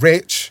not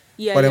rich,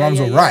 but their mum's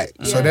alright.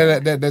 So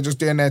they're just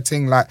doing their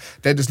thing. Like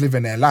they're just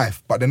living their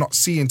life, but they're not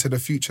seeing to the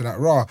future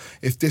that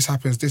if this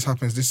happens, this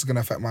is going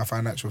to affect my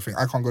financial thing.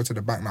 I can't go to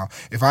the bank now.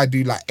 If I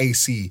do like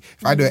AC,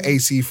 if I do an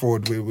AC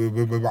fraud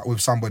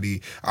with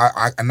somebody,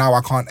 and now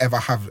I can't ever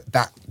have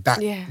that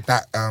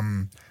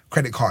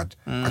credit card.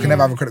 I can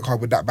never have a credit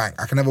card with that bank.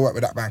 I can never work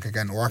with that bank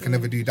again, or I can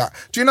never do that.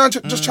 Do you know?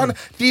 Just trying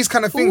to these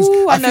kind of things.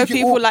 Ooh, I know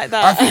people like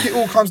that. I think it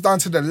all comes down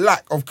to the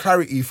lack of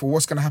clarity for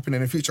what's going to happen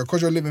in the future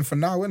because you're living for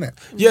now, innit?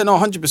 Yeah, no,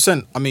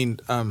 100%. I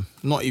mean,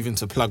 not even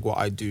to plug what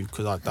I do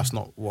because that's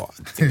not what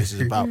I think this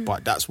is about.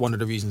 But that's one of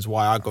the reasons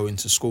why I go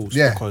into schools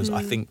because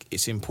I think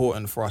it's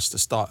important for us to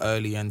start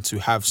early and to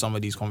have some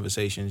of these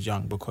conversations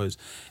young because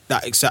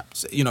that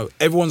accepts.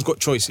 Everyone's got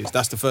choices.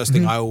 That's the first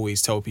thing I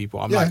always tell people.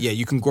 I'm like,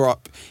 you can grow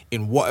up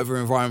in whatever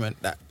environment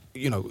that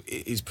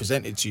is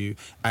presented to you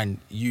and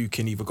you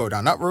can either go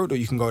down that road or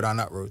you can go down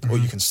that road or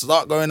you can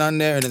start going down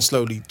there and then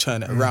slowly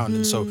turn it around.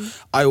 And so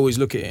I always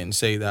look at it and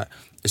say that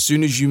as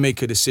soon as you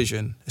make a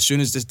decision, as soon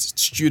as the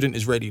student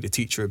is ready, the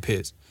teacher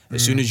appears.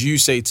 As soon as you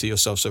say to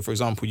yourself, so for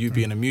example, you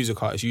being a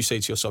music artist, you say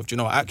to yourself, do you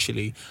know what,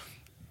 actually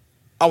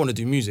I want to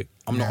do music.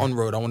 I'm not on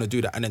road. I want to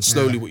do that. And then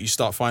slowly what you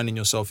start finding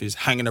yourself is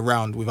hanging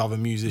around with other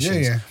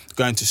musicians,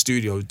 going to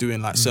studios,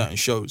 doing like certain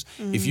shows.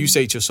 If you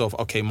say to yourself,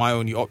 okay, my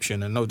only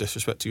option, and no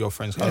disrespect to your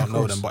friends, 'cause I don't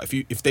know them, but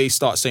if they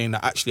start saying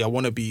that actually I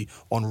want to be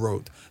on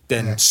road,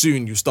 then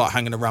soon you start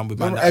hanging around with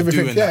man that are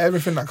doing that.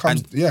 Everything that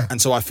comes,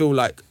 And so I feel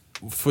like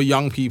for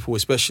young people,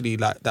 especially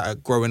like that are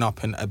growing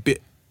up and a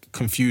bit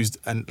confused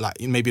and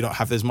like maybe don't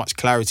have as much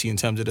clarity in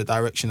terms of the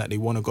direction that they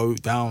want to go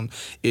down,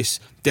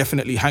 it's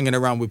definitely hanging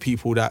around with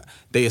people that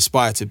they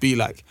aspire to be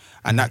like.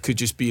 And that could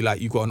just be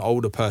like you've got an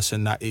older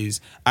person that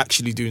is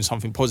actually doing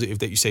something positive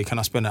that you say, can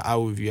I spend an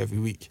hour with you every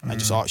week? And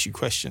just ask you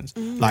questions.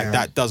 Like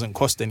that doesn't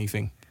cost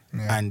anything.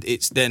 And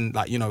it's then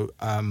like, you know,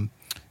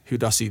 who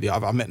does see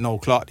I met Noel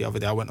Clark the other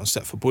day. I went on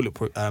set for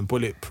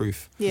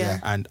Bulletproof.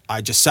 And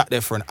I just sat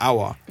there for an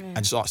hour and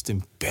just asked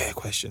him bare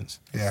questions.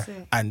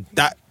 And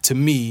that to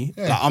me,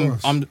 like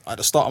I'm at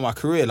the start of my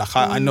career. Like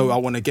I know I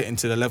want to get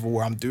into the level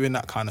where I'm doing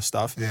that kind of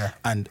stuff.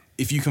 And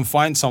if you can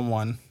find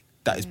someone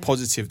that is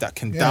positive, that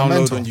can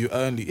download on you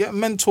early.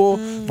 Mentor,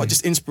 but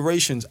just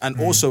inspirations. And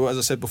also, as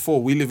I said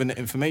before, we live in the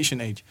information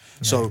age.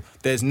 So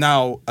there's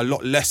now a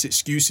lot less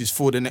excuses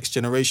for the next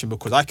generation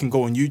because I can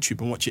go on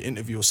YouTube and watch an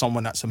interview of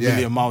someone that's a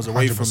million miles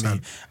away 100%. From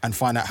me and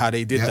find out how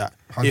they did that.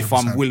 100%. If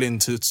I'm willing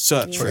to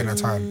search for it.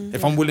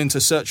 If I'm willing to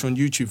search on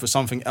YouTube for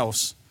something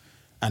else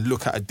and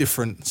look at a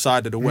different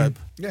side of the web,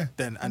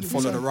 then and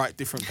follow the right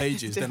different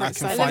pages, then I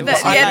can find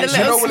what I like. The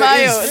little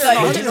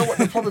smile. You know what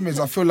the problem is?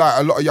 I feel like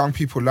a lot of young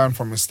people learn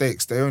from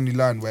mistakes. They only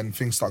learn when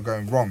things start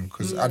going wrong.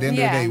 Because at the end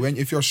of the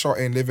day, if you're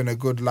shotting, living a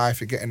good life,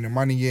 you're getting the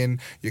money in,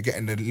 you're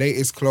getting the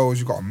latest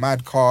clothes, you got a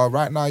mad car.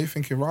 Right now, you're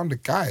thinking, "Well, I'm the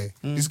guy.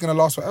 This is gonna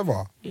last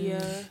forever."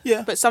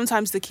 Yeah. But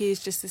sometimes the key is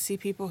just to see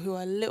people who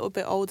are a little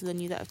bit older than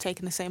you that have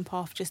taken the same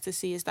path, just to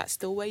see is that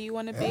still where you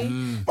want to be.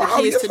 But how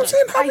many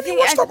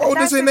washed up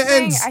olders in the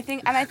ends? I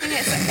think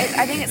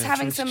it's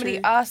having somebody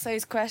ask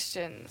those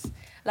questions.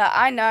 Like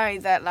I know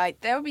that like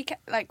there will be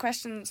like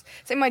questions.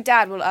 So my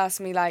dad will ask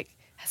me like,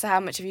 "So how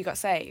much have you got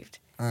saved?"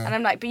 And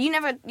I'm like, "But you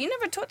never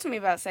talked to me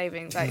about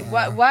savings. Like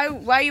why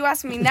are you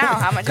asking me now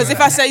how much?" Because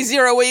if I say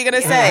zero, what are you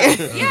gonna say?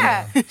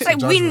 It's like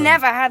we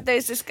never had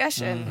those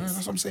discussions. That's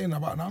what I'm saying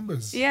about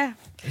numbers.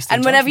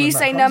 And whenever you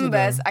say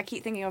numbers, I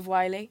keep thinking of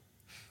Wiley.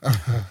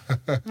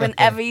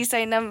 Whenever you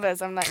say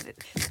numbers, I'm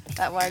like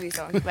that Wiley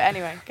song. But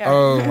anyway,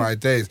 go on. My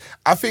days.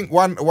 I think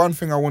one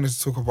thing I wanted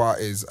to talk about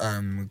is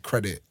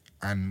credit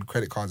and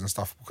credit cards and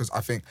stuff, because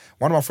I think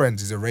one of my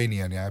friends is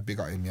Iranian,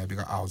 big up him, big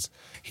up ours.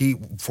 He,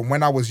 from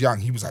when I was young,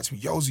 he was like to me,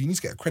 "Yo, you need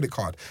to get a credit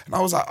card." And I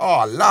was like,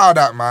 "Oh, allow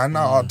that, man.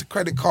 The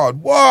credit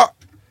card, what?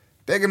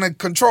 They're going to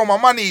control my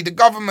money, the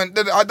government.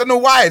 I don't know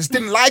why, I just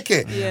didn't like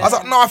it." I was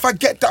like, "No, if I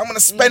get that, I'm going to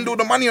spend all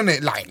the money on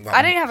it." Like,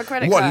 I don't have a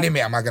credit card. card. What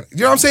limit am I going to...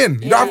 You know what I'm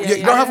saying? You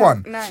don't have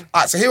one? No. All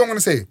right, so here what I'm going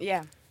to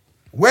say.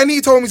 When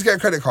he told me to get a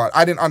credit card,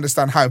 I didn't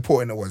understand how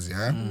important it was,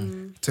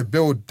 to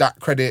build that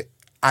credit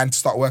and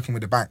start working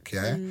with the bank,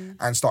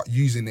 and start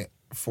using it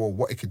for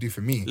what it could do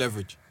for me.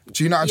 Leverage.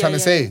 Do you know what I'm trying to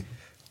say?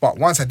 But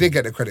once I did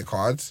get the credit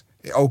cards,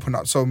 it opened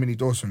up so many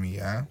doors for me,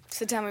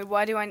 So tell me,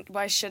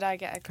 why should I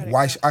get a credit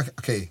card?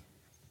 Okay,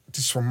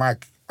 just from my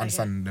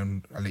understanding,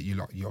 then I'll let you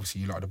lot, you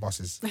lot are the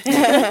bosses.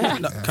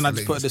 Can I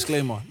just put a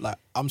disclaimer? Like,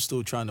 I'm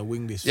still trying to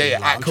wing this.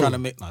 I'm trying to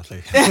make... No,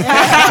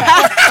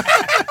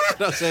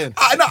 not saying.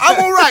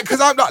 I'm all right,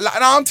 because I'm not. Like,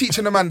 now I'm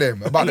teaching the man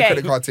them about the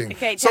credit card thing.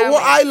 So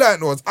what I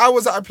learned was, I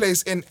was at a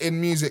place in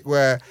music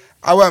where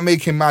I weren't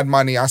making mad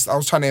money. I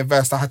was trying to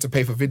invest. I had to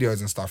pay for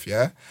videos and stuff,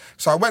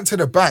 So I went to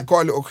the bank,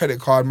 got a little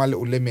credit card, my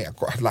little limit. I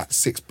got like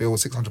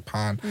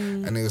 £600,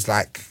 and it was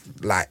like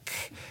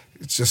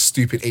it's just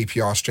stupid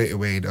APR straight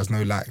away. There was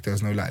no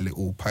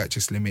little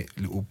purchase limit,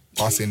 little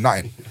busing,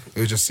 nothing.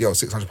 It was just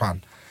 £600. So I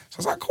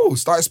was like, cool.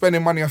 Started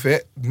spending money off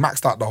it,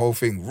 maxed out the whole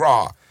thing.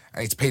 Raw. I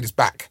need to pay this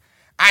back.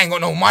 I ain't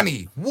got no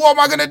money. What am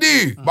I gonna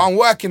do? But I'm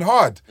working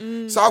hard.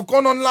 So I've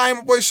gone online.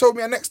 My boy showed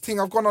me a next thing.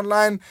 I've gone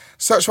online,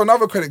 searched for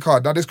another credit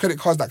card. Now there's credit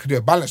cards that could do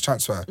a balance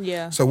transfer.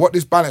 So what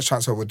this balance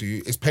transfer would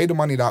do is pay the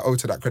money that I owe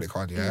to that credit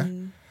card.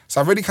 So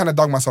I've really kind of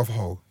dug myself a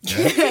hole.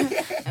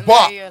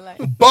 But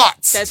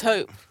there's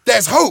hope.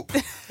 There's hope.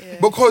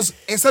 Because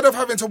instead of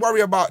having to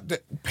worry about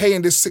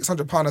paying this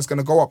 £600 that's going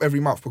to go up every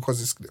month because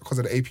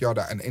of the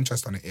APR and the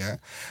interest on it,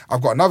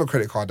 I've got another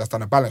credit card that's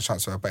done a balance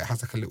transfer, but it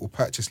has like a little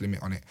purchase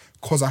limit on it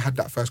because I had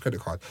that first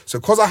credit card. So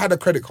because I had a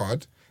credit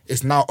card,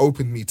 it's now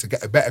opened me to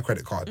get a better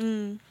credit card.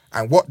 And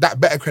what that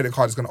better credit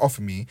card is going to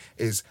offer me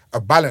is a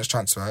balance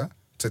transfer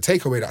to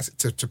take away that,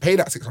 to pay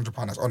that £600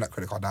 that's on that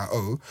credit card that I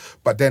owe.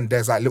 But then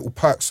there's like little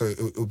perks, so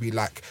it'll be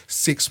like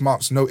 6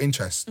 months, no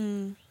interest.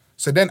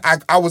 So then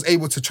I was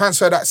able to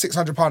transfer that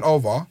 £600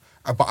 over,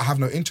 but I have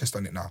no interest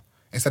on it now,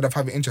 instead of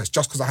having interest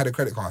just because I had a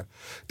credit card.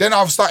 Then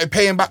I've started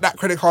paying back that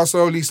credit card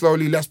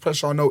slowly, less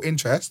pressure, no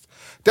interest.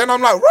 Then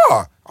I'm like,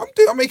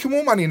 I'm making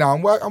more money now.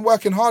 I'm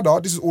working harder.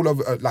 This is all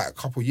over like a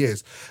couple of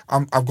years.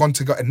 I've gone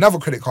to get another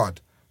credit card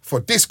for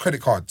this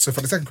credit card. So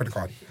for the second credit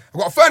card, I've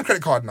got a third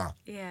credit card now.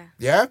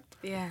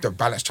 The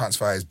balance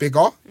transfer is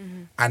bigger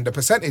and the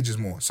percentage is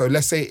more. So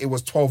let's say it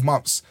was 12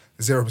 months,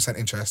 0%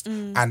 interest,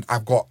 and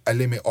I've got a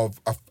limit of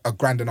a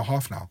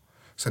 $1,500 now.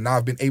 So now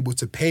I've been able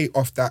to pay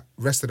off that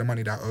rest of the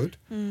money that I owed,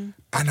 and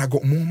I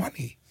got more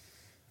money.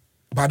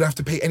 But I don't have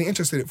to pay any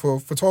interest in it for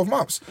 12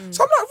 months.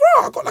 So I'm like,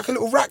 I got like a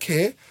little rack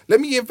here. Let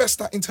me invest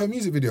that into a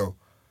music video.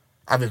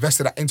 I've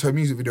invested that into a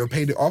music video,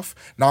 paid it off.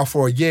 Now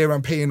for a year,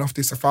 I'm paying off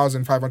this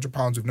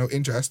 £1,500 with no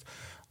interest.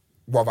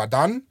 What have I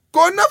done?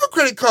 Got another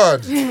credit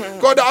card.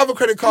 Got the other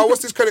credit card.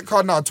 What's this credit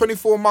card now?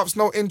 24 months,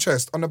 no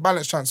interest on the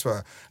balance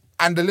transfer.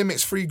 And the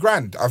limit's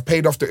 $3,000. I've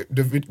paid off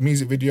the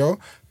music video,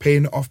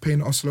 paying it off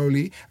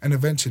slowly, and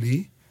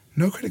eventually,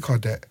 no credit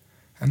card debt.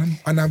 And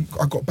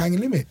I got banging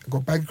limit. I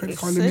got banging credit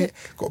card limit.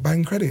 Got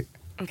banging credit.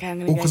 Okay, I'm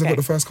gonna all go because I got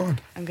the first card.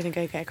 I'm gonna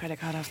go get a credit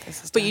card after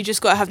this. But you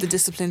just gotta have the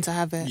discipline to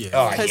have it.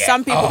 Yeah. Because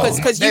some people,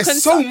 because you can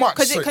so much.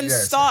 Because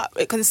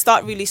it can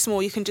start really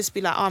small. You can just be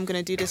like, oh, I'm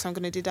gonna do this, I'm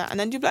gonna do that, and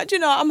then you're like, do you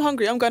know, I'm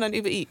hungry, I'm going on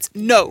Uber Eats.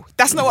 No,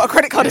 that's not what a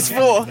credit card is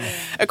for.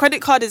 A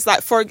credit card is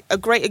like, for a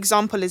great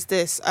example is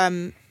this.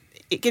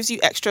 It gives you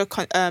extra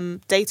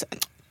data.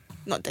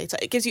 Not data.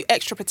 It gives you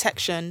extra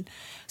protection.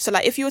 So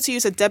like, if you were to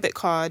use a debit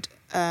card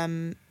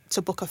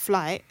to book a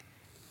flight,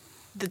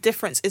 the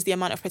difference is the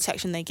amount of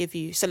protection they give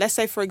you. So let's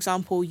say, for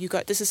example,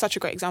 this is such a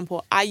great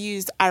example. I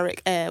used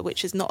Arik Air,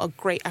 which is not a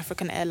great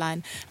African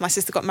airline. My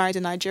sister got married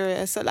in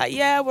Nigeria. So like,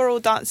 yeah, we're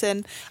all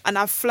dancing. And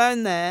I've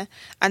flown there.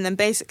 And then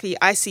basically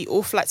I see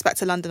all flights back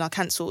to London are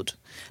cancelled.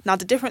 Now,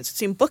 the difference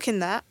between booking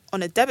that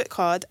on a debit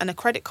card and a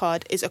credit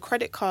card is a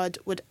credit card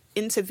would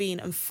intervene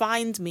and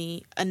find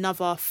me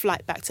another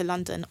flight back to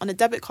London. On a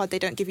debit card, they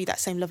don't give you that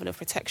same level of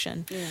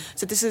protection. Yeah.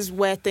 So this is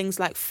where things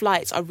like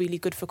flights are really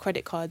good for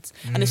credit cards.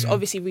 And it's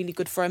obviously really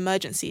good for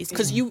emergencies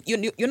because you're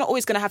not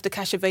always going to have the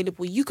cash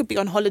available. You could be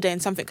on holiday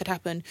and something could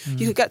happen.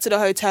 You could get to the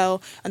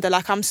hotel and they're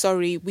like, I'm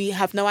sorry, we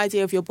have no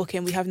idea of your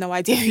booking. We have no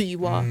idea who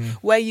you are.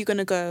 Where are you going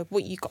to go?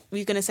 What you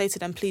going to say to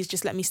them? Please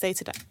just let me stay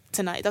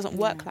tonight. It doesn't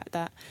work like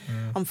that.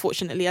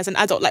 Unfortunately, as an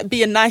adult, like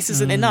being nice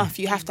isn't enough.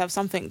 You have to have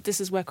something. This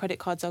is where credit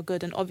cards are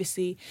good. And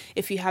obviously,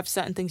 if you have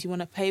certain things you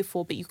want to pay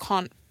for, but you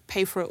can't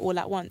pay for it all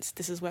at once,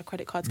 this is where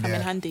credit cards come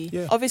in handy.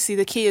 Yeah. Obviously,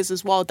 the key is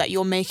as well that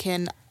you're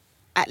making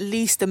at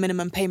least the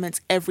minimum payments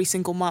every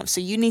single month.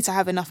 So you need to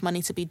have enough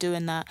money to be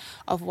doing that.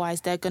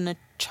 Otherwise, they're going to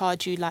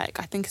charge you I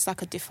think it's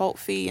like a default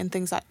fee and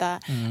things like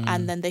that.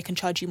 And then they can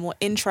charge you more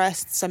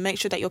interest. So make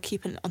sure that you're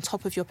keeping on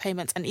top of your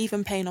payments and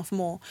even paying off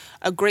more.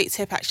 A great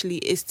tip actually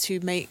is to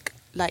make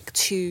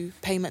 2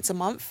 payments a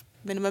month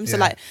minimum. So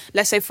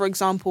let's say, for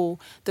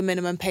example, the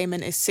minimum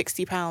payment is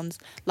 £60.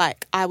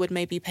 I would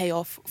maybe pay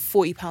off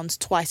 £40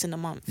 twice in a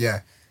month.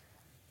 Yeah.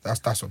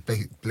 That's what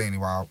plainly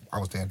what I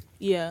was doing.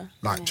 Yeah.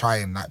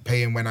 Trying,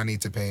 paying when I need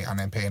to pay and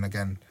then paying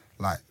again,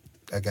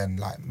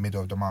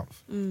 middle of the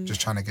month. Just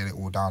trying to get it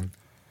all done.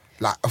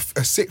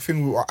 A sick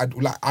thing,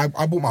 I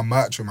bought my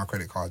merch with my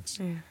credit cards.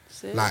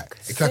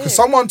 Because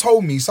someone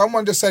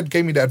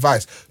gave me the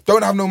advice,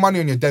 don't have no money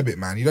on your debit,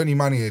 man. You don't need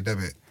money on your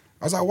debit.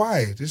 I was like,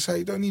 why? Just say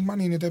you don't need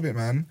money in your debit,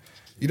 man.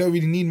 You don't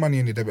really need money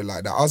in your debit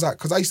like that. I was like,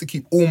 because I used to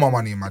keep all my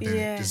money in my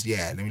debit.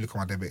 Let me look at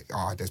my debit.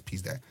 Oh, there's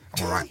peas there.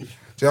 I'm all right. Do you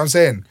know what I'm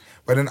saying?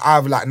 But then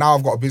now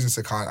I've got a business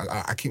account.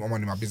 I keep my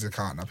money in my business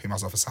account and I pay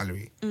myself a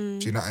salary. Do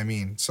you know what I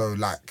mean? So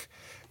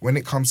when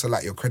it comes to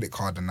your credit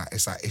card and that,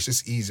 it's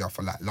just easier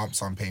for lump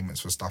sum payments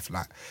for stuff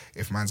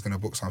if man's gonna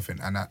book something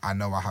and I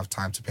know I have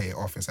time to pay it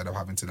off instead of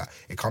having to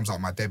it comes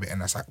out my debit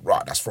and that's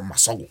that's from my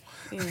soul.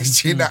 Do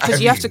you know what I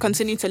mean? You have to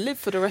continue to live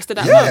for the rest of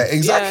that month. Yeah,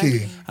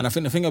 exactly. And I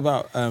think the thing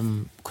about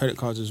credit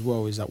cards as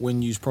well is that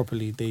when used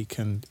properly, they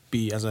can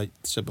be, as I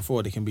said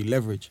before, they can be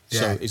leverage.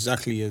 So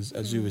exactly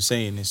as you were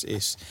saying,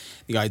 it's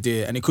the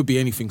idea, and it could be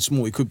anything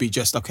small. It could be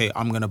just, okay,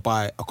 I'm going to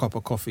buy a cup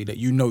of coffee that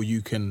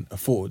you can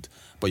afford,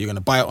 but you're going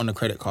to buy it on a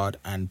credit card,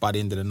 and by the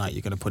end of the night,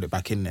 you're going to put it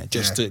back in there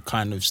just to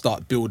kind of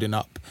start building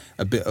up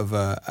a bit of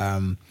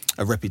a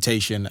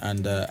reputation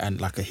and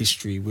a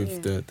history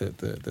with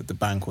the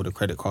bank or the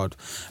credit card.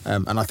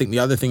 And I think the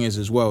other thing is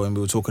as well, and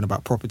we were talking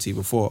about property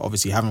before,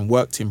 obviously having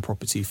worked in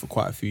property for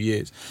quite a few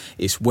years,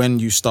 it's when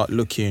you start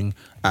looking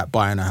at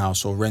buying a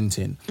house or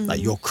renting,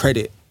 your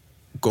credit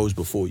goes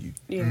before you.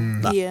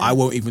 I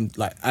won't even,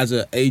 as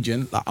an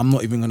agent, I'm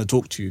not even going to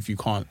talk to you if you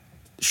can't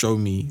show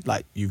me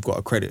you've got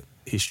a credit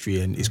history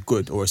and it's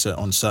good, or it's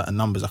on certain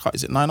numbers.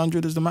 Is it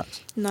 900 is the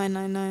max?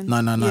 999.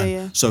 999.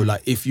 Yeah. So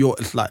if you're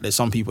there's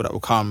some people that will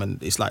come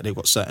and it's they've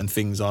got certain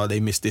things. They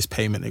missed this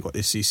payment, they got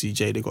this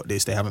CCJ, they got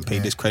this, they haven't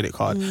paid this credit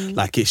card.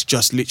 It's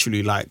just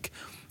literally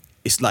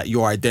it's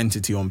your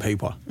identity on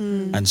paper.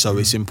 And so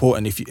it's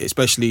important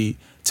especially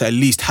to at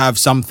least have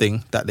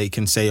something that they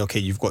can say, okay,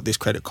 you've got this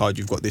credit card,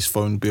 you've got this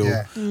phone bill,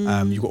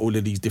 you've got all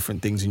of these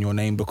different things in your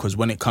name, because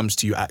when it comes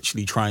to you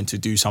actually trying to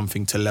do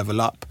something to level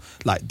up,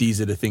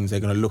 these are the things they're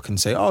going to look and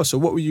say, oh, so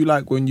what were you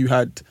like when you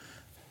had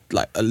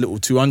a little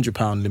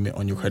 £200 limit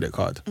on your credit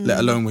card, let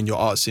alone when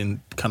you're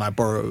asking, can I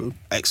borrow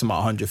X amount,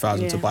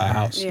 100,000 to buy a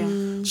house?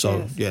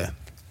 So,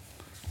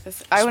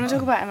 I want to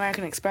talk about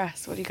American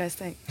Express. What do you guys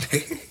think?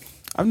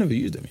 I've never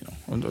used them,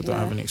 I don't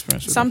have any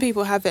experience with Some them.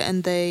 people have it,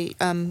 and they,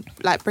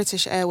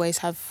 British Airways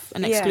have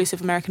an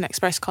exclusive American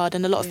Express card,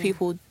 and a lot of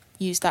people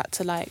use that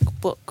to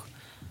book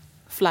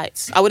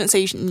flights. I wouldn't say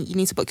you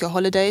need to book your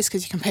holidays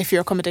because you can pay for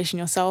your accommodation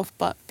yourself,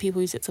 but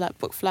people use it to like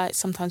book flights,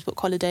 sometimes book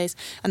holidays.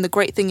 And the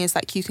great thing is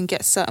like you can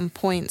get certain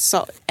points,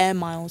 so air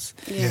miles.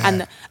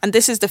 Yeah. And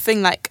this is the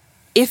thing, like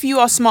if you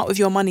are smart with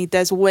your money,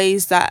 there's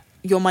ways that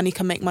your money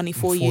can make money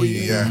for you.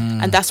 Yeah.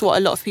 And that's what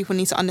a lot of people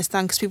need to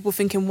understand, because people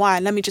thinking, why?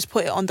 Let me just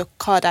put it on the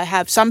card I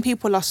have. Some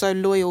people are so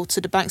loyal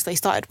to the banks they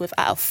started with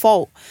at a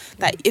fault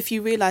that if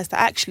you realise that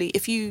actually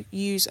if you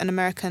use an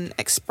American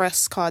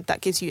Express card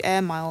that gives you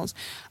air miles,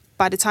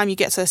 by the time you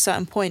get to a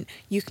certain point,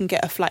 you can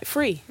get a flight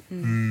free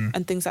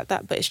and things like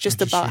that. But it's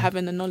just about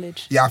having the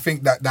knowledge. Yeah, I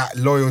think that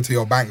loyal to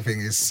your bank thing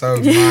is so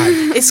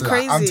mad. It's like,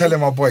 crazy. I'm telling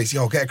my boys,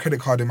 yo, get a credit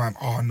card in, man.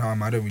 Oh, no,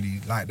 man, I don't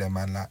really like them,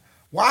 man. Like,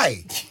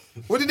 why?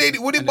 What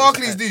did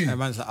Barclays do? And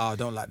man's like, I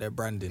don't like their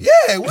branding.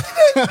 Yeah, what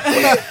did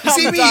they? You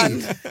see me?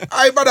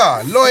 Aye,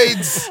 brother,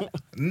 Lloyds,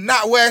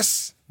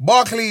 NatWest,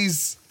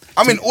 Barclays.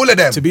 I mean, all of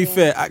them. To be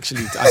fair,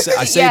 actually, I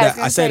say Yeah, I that was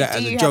gonna as say, do a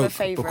you have a joke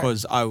favourite?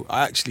 because I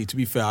actually, to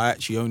be fair, I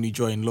actually only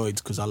joined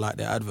Lloyd's because I like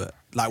their advert.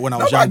 Like when I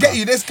No, was but I younger. get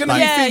you. There's gonna be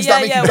Yeah, things yeah,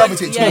 that make yeah, you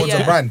gravitate yeah, towards yeah.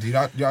 a brand. You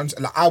know what I'm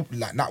saying?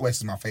 Like NatWest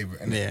is my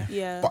favourite. Innit?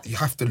 Yeah. But you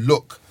have to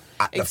look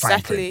at the fine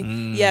Exactly.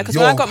 print. Yeah, because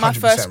You're when I got my 100%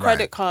 first right.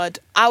 credit card,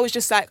 I was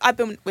just like, I've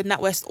been with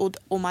NatWest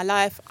all my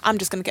life. I'm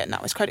just going to get a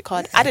NatWest credit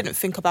card. I didn't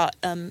think about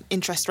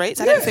interest rates.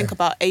 I didn't think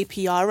about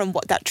APR and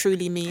what that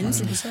truly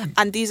means. 100%.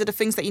 And these are the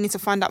things that you need to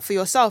find out for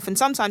yourself. And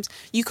sometimes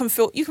you can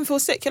feel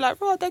sick. You're like,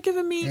 oh, they're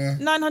giving me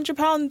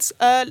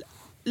 £900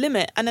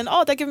 limit, and then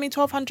they're giving me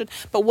 1,200.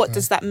 But what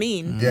does that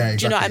mean? Yeah,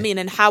 Do you know what I exactly. mean?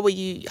 And how are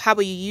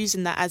you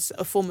using that as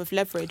a form of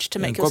leverage to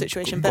make your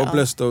situation better? God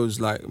bless those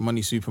like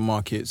money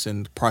supermarkets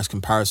and price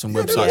comparison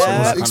websites they're and all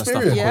like that kind of stuff.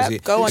 experience. Because Yeah,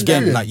 go on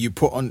again, there. like you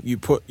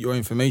put your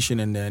information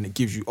in there and it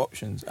gives you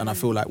options. And I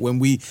feel like when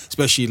we,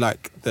 especially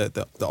like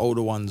the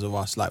older ones of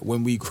us, like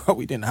when we grew up,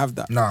 we didn't have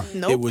that. Nah.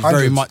 Nope. It was very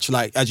Hundreds. much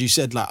like, as you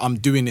said, like I'm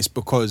doing this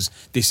because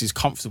this is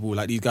comfortable.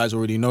 Like these guys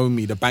already know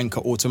me. The bank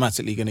are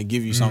automatically going to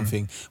give you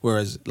something.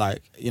 Whereas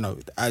like, you know,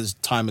 as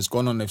time has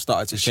gone on, they've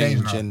started to It's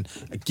changed change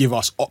now. and give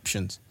us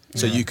options.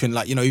 So you can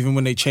like, you know, even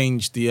when they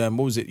changed the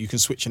what was it? You can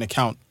switch an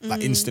account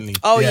like instantly.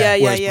 Oh, Yeah.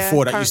 yeah. Whereas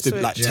before that Current used to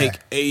like switch. take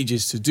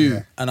ages to do.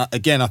 Yeah. And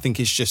again, I think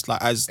it's just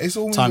like as It's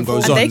all time moving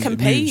goes forward. on, And they can it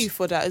pay moves. you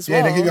for that as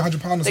Yeah, well. they give you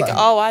 £100 or They go,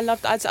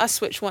 something. I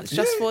switched once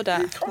just for you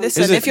that. can't-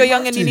 Listen, Is it? if you're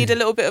young You and have you to. need a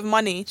little bit of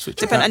money,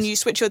 Switch and accounts. you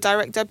switch your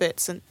direct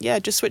debits, and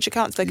just switch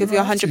accounts. They give You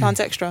you have to. £100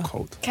 extra.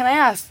 Cold. Can I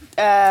ask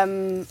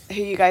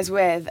who you guys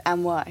with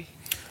and why?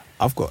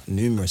 I've got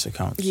numerous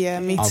accounts. Yeah,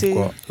 me I've too.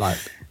 got like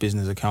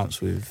business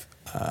accounts with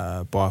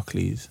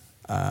Barclays,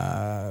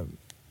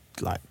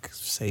 like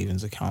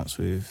savings accounts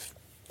with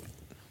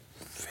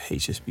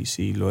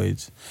HSBC,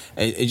 Lloyds.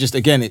 It just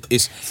again,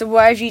 it's So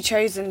why have you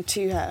chosen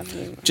to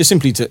have? just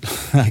simply to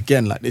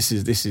again like this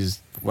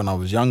is when I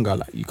was younger.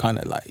 Like you kind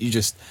of like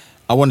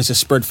I wanted to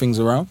spread things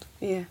around.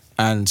 Yeah.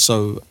 And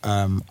so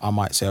I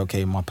might say,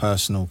 okay, my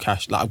personal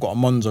cash, like I've got a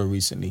Monzo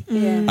recently. Yeah.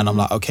 And I'm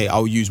like, okay,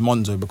 I'll use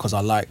Monzo because I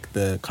like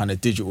the kind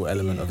of digital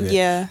element of it.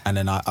 Yeah. And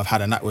then I've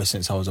had a NatWest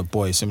since I was a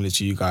boy, similar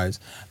to you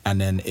guys.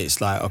 And then it's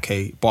like,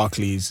 okay,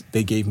 Barclays,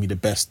 they gave me the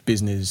best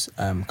business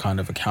kind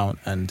of account.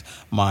 And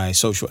my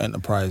social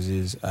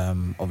enterprises,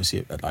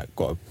 obviously, like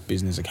got a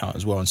business account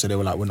as well. And so they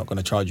were like, we're not going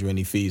to charge you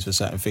any fees for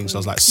certain things. So I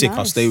was like, sick, I'll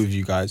Nice. stay with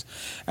you guys.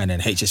 And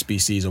then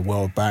HSBC is a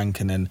World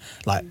Bank. And then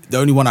like the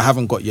only one I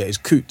haven't got yet is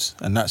Coots.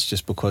 And that's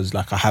just because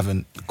like I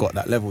haven't got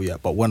that level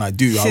yet. But when I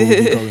do, I will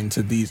be going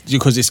to these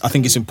because I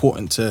think it's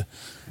important to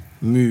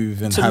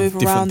move and To have move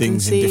different around and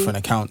things in see. different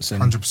accounts.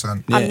 And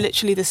 100%. Yeah. I'm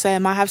literally the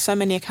same. I have so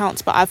many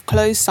accounts, but I've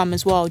closed some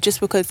as well,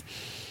 just because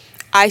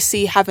I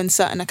see having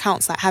certain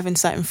accounts like having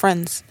certain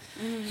friends.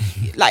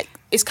 Like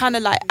it's kind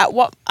of like at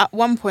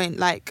one point,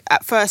 like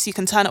at first you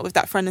can turn up with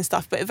that friend and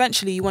stuff, but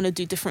eventually you want to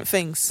do different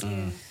things.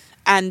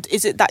 And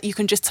is it that you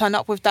can just turn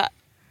up with that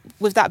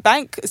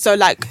bank? So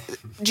like,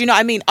 do you know what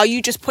I mean? Are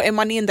you just putting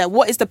money in there?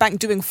 What is the bank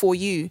doing for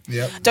you?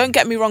 Yep. Don't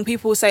get me wrong,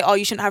 people will say, oh,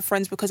 you shouldn't have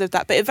friends because of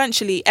that, but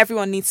eventually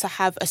everyone needs to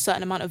have a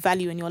certain amount of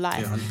value in your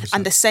life. Yeah, 100%.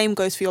 And the same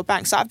goes for your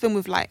bank. So I've been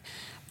with like,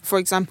 for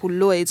example,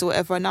 Lloyds or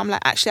whatever, and I'm like,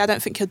 actually, I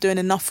don't think you're doing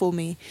enough for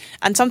me.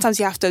 And sometimes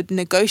you have to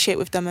negotiate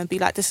with them and be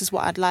like, this is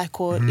what I'd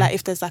like. Or like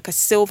if there's like a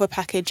silver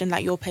package and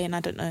like you're paying, I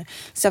don't know,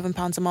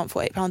 £7 a month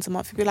or £8 a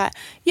month, you'd be like,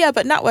 yeah,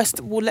 but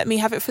NatWest will let me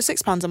have it for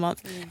 £6 a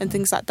month and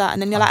things like that.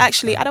 And then you're like,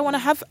 actually, I don't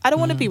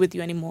want to be with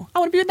you anymore. I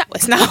want to be with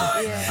NatWest now.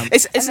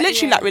 It's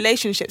literally like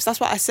relationships.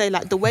 That's what I say.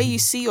 Like the way you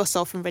see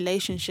yourself in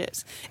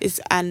relationships is,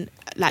 and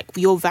like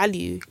your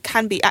value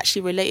can be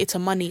actually related to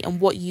money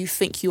and what you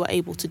think you are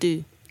able to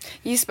do.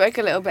 You spoke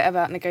a little bit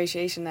about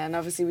negotiation there, and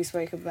obviously we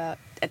spoke about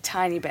a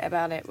tiny bit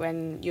about it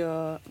when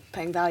you're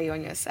putting value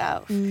on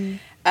yourself.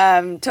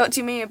 Talk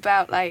to me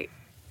about like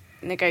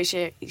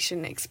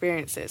negotiation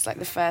experiences, like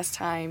the first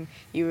time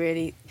you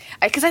really,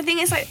 because I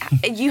think it's like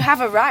you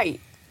have a right,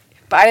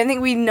 but I don't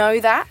think we know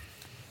that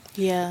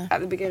Yeah.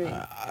 at the beginning.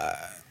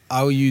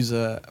 I'll use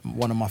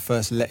one of my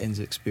first lettings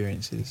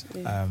experiences.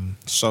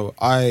 So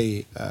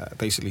I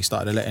basically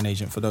started a letting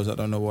agent. For those that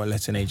don't know what a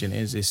letting agent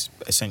is, it's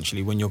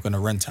essentially when you're going to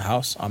rent a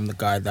house, I'm the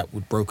guy that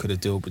would broker the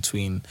deal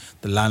between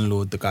the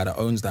landlord, the guy that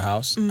owns the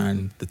house,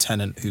 and the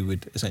tenant who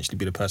would essentially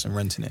be the person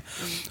renting it.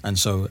 And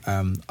so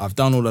I've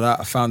done all of that.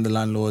 I found the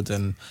landlord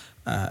and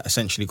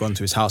essentially gone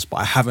to his house, but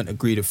I haven't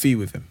agreed a fee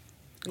with him.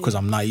 Because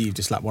I'm naive,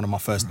 just like one of my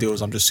first deals,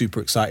 I'm just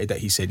super excited that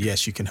he said,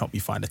 yes, you can help me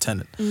find a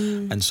tenant.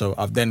 And so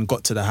I've then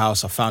got to the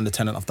house, I found the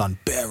tenant, I've done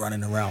bare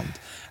running around.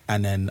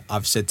 And then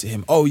I've said to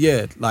him,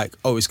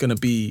 it's going to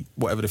be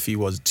whatever the fee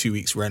was, 2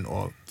 weeks rent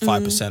or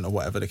 5% or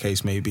whatever the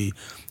case may be.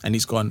 And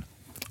he's gone,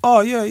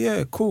 oh,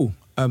 yeah, cool.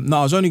 No,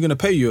 I was only going to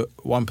pay you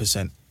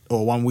 1%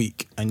 or 1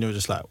 week. And you're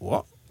just like,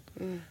 what?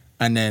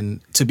 And then,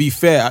 to be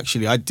fair,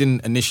 actually, I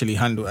didn't initially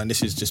handle, and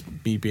this is just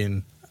me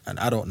being an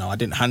adult now, I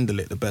didn't handle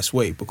it the best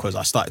way because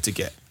I started to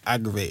get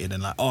aggravated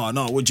and like, oh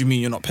no, what do you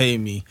mean you're not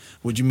paying me?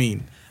 What do you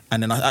mean?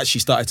 And then I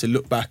actually started to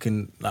look back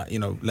and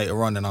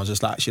later on, and I was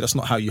just like, actually, that's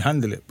not how you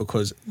handle it,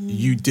 because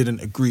you didn't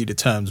agree the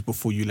terms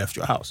before you left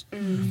your house.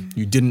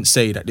 You didn't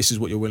say that this is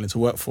what you're willing to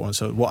work for. And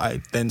so what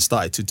I then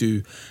started to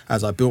do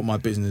as I built my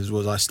business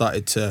was I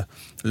started to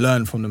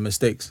learn from the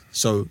mistakes.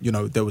 So,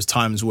 there was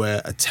times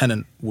where a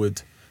tenant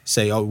would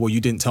say, oh, well,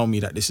 you didn't tell me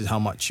that this is how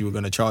much you were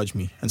going to charge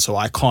me. And so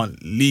I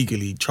can't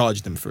legally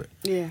charge them for it.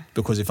 Yeah.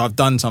 Because if I've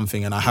done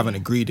something and I haven't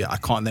agreed it, I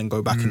can't then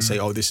go back and say,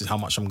 oh, this is how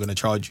much I'm going to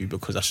charge you,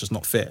 because that's just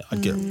not fair. I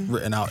get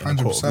written out in a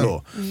court of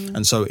law.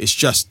 And so it's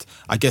just,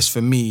 I guess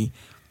for me,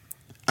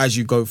 as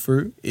you go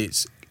through,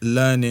 it's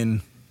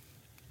learning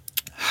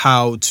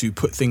how to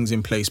put things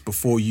in place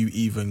before you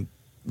even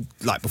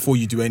before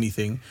you do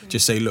anything.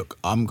 Just say, look,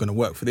 I'm going to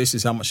work for this.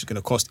 This is how much it's going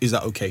to cost. Is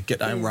that okay? Get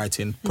that in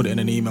writing, put it in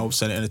an email,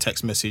 send it in a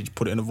text message,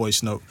 put it in a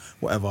voice note,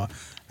 whatever.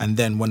 And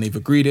then when they've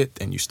agreed it,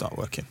 then you start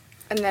working.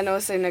 And then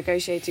also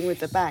negotiating with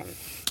the bank.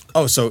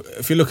 Oh, so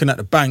if you're looking at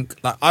the bank,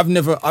 I've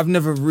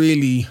never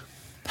really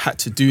had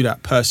to do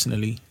that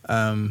personally.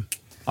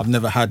 I've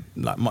never had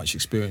much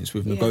experience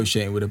with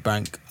negotiating with a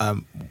bank.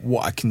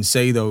 What I can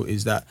say though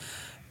is that,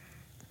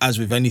 as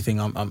with anything,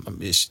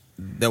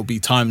 there'll be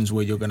times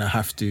where you're going to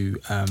have to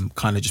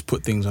kind of just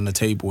put things on the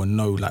table and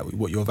know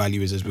what your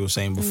value is, as we were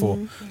saying before.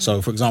 So,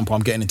 for example,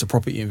 I'm getting into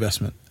property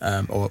investment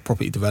or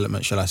property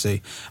development, shall I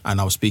say, and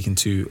I was speaking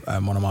to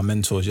one of my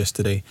mentors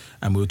yesterday,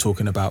 and we were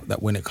talking about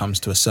that when it comes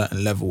to a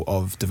certain level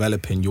of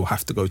developing, you'll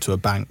have to go to a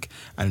bank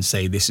and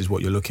say, this is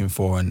what you're looking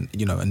for, and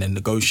and then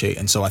negotiate.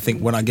 And so I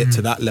think when I get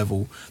to that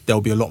level, there'll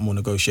be a lot more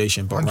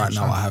negotiation, but 100%. Right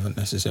now I haven't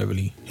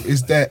necessarily.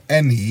 Is there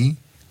any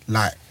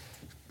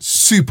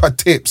super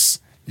tips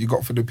you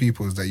got for the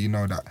peoples that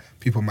that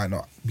people might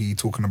not be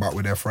talking about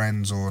with their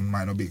friends or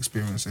might not be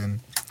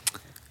experiencing?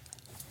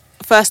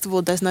 First of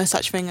all, there's no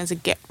such thing as a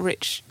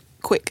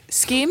get-rich-quick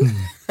scheme.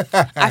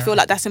 I feel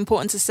like that's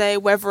important to say,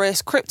 whether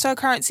it's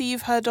cryptocurrency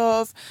you've heard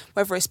of,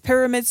 whether it's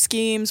pyramid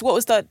schemes. What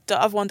was the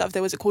other one that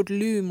there was? It called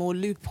Loom or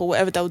Loop or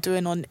whatever they were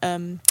doing on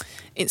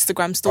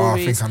Instagram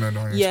stories. I think I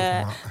know what you're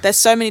talking about. There's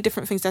so many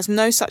different things. There's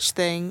no such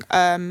thing.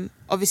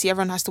 Obviously,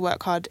 everyone has to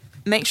work hard.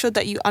 Make sure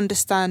that you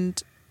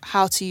understand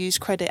how to use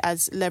credit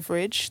as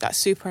leverage. That's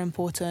super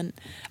important.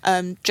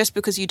 Just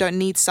because you don't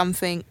need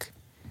something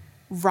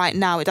right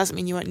now, it doesn't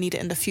mean you won't need it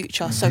in the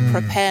future. So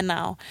prepare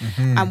now.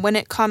 And when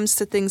it comes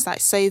to things like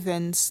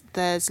savings,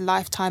 there's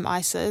lifetime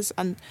ISAs.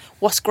 And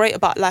what's great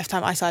about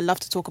lifetime ISA, I love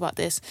to talk about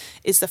this,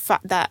 is the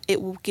fact that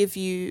it will give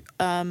you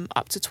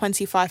up to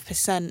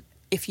 25%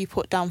 if you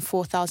put down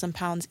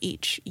 £4,000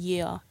 each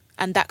year.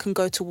 And that can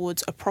go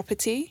towards a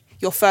property,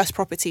 your first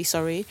property,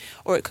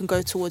 or it can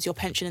go towards your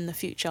pension in the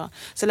future.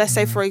 So let's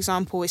say, for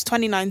example, it's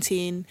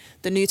 2019,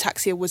 the new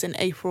tax year was in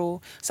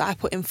April, so I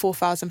put in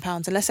 £4,000.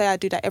 And let's say I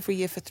do that every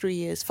year for 3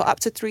 years. For up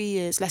to 3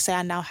 years, let's say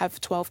I now have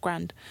 12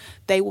 grand.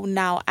 They will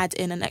now add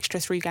in an extra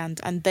 3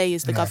 grand, and they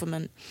is the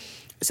government.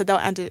 So they'll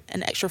add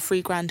an extra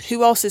 3 grand.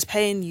 Who else is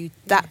paying you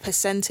that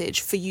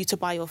percentage for you to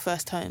buy your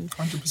first home?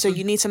 100%. So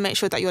you need to make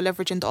sure that you're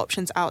leveraging the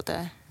options out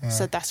there. Yeah.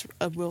 So that's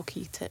a real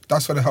key tip.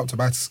 That's for the help to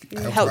buy.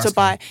 Help to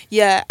buy.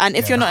 Yeah, and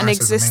if you're not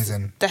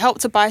the help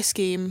to buy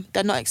scheme,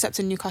 they're not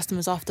accepting new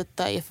customers after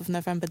 30th of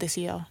November this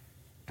year.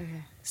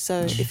 Okay.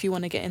 So if you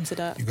want to get into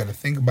that, you got to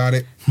think about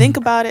it. Think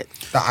about it.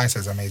 That ISA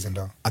is amazing,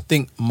 though. I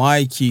think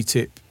my key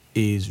tip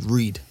is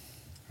read.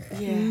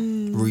 Yeah.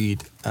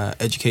 Read,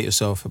 educate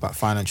yourself about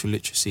financial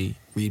literacy.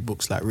 Read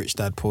books like Rich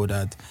Dad, Poor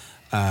Dad,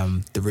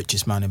 The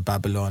Richest Man in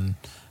Babylon,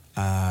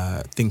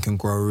 Think and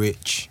Grow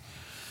Rich.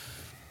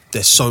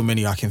 There's so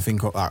many I can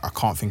think of. I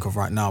can't think of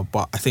right now,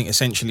 but I think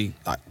essentially,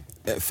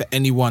 for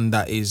anyone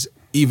that is,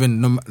 even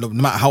no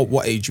matter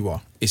what age you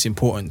are, it's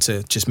important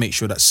to just make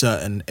sure that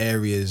certain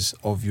areas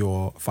of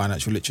your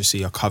financial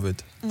literacy are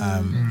covered.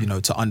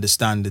 To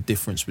understand the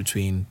difference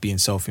between being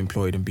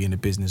self-employed and being a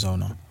business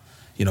owner.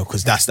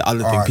 Because that's the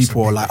other thing.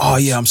 People are like, oh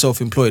yeah, I'm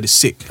self-employed, it's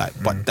sick.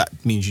 But that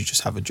means you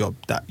just have a job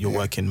that you're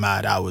working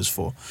mad hours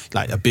for.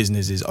 A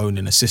business is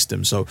owning a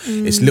system. So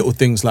it's little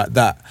things like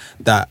that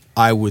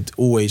I would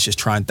always just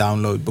try and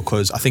download,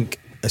 because I think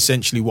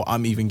essentially what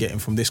I'm even getting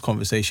from this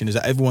conversation is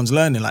that everyone's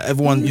learning. Like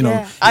everyone, you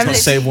know, it's not to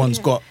say everyone's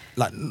got,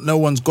 like no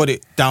one's got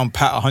it down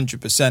pat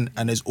 100%,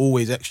 and there's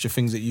always extra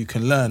things that you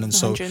can learn. And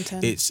so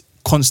 110. it's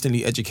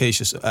constantly educate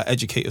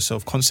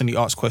yourself, constantly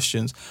ask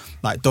questions.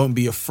 Like don't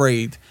be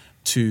afraid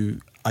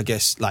to, I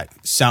guess, like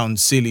sound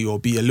silly or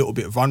be a little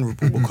bit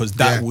vulnerable, because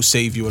that will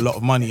save you a lot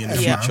of money in the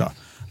future.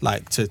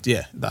 Like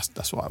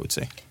that's what I would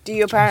say. Do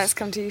your parents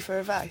come to you for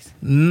advice?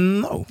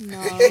 No.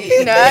 No.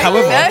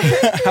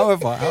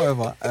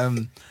 However,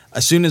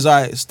 as soon as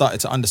I started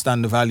to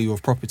understand the value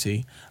of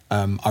property,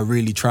 I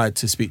really tried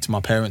to speak to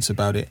my parents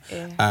about it.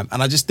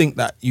 And I just think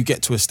that you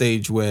get to a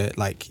stage where,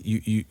 like,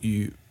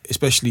 you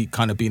especially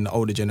kind of being the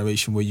older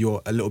generation, where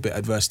you're a little bit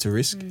adverse to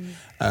risk.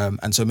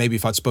 And so maybe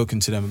if I'd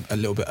spoken to them a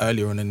little bit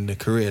earlier on in their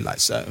career,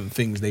 like certain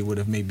things they would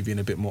have maybe been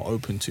a bit more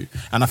open to.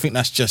 And I think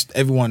that's just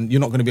everyone.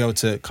 You're not going to be able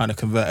to kind of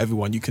convert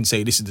everyone. You can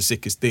say this is the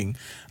sickest thing,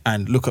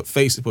 and look at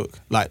Facebook.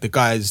 Like the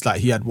guys,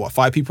 like he had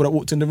 5 people that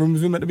walked in the room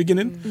with him at the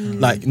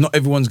beginning. Like not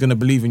everyone's going to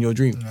believe in your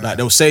dream. Like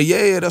they'll say,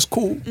 yeah, that's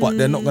cool, but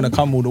they're not going to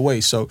come all the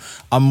way. So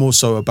I'm more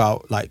so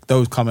about like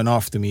those coming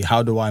after me.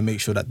 How do I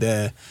make sure that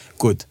they're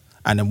good?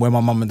 And then when my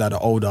mum and dad are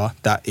older,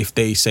 that if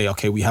they say,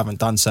 okay, we haven't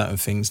done certain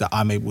things, that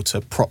I'm able to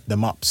prop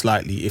them up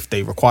slightly if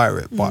they require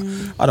it. But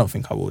I don't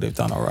think I will. They've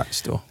done all right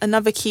still.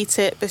 Another key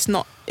tip, it's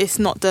not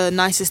the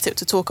nicest tip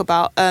to talk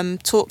about.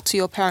 Talk to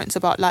your parents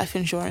about life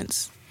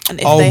insurance. And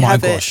if they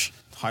have it.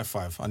 High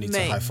five. I need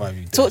to high five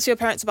you. Talk to your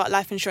parents about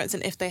life insurance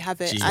and if they have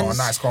it. It's not a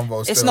nice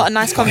convo. It's not a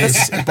nice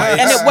conversation.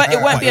 And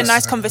it won't be a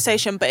nice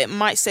conversation, but it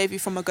might save you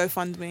from a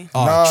GoFundMe.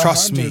 Oh,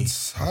 trust me.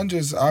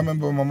 Hundreds. I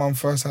remember when my mum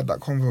first had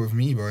that convo with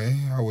me, boy.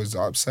 I was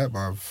upset,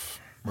 bruv.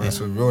 But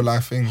it's a real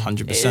life thing.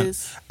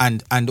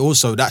 100%. And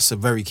also that's a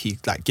very key.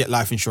 Like get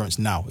life insurance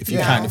now if you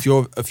can.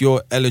 If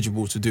you're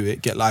eligible to do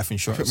it, get life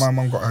insurance. I think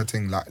my mum got her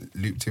thing like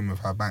looped in with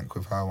her bank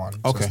with her one. So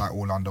it's like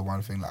all under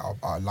one thing, like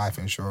our life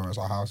insurance,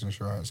 our house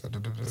insurance.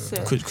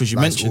 Because you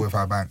like mentioned all with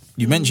her bank.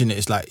 You mentioned it.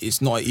 It's like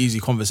it's not an easy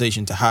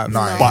conversation to have. No,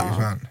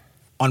 but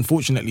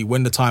unfortunately,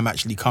 when the time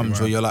actually comes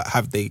where you're like,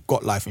 have they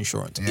got life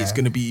insurance? It's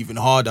going to be even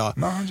harder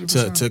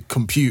to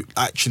compute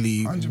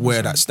actually 100%.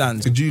 Where that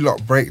stands. Could you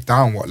lot break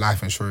down what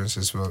life insurance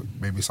is for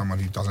maybe someone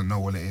who doesn't know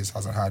what it is,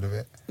 hasn't heard of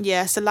it?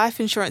 Yeah, so life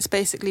insurance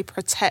basically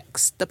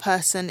protects the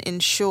person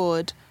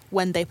insured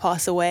when they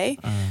pass away.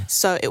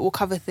 So it will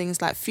cover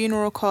things like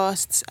funeral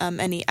costs,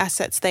 any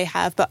assets they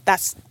have, but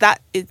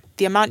that is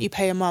the amount you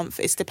pay a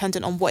month is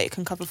dependent on what it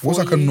can cover for. What's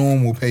like a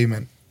normal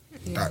payment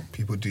that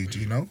people do? Do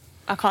you know?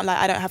 I can't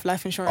lie, I don't have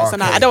life insurance,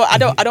 and I don't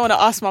want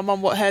to ask my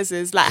mum what hers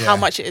is, like how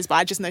much it is, but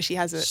I just know she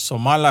has it. So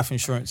my life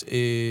insurance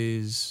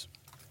is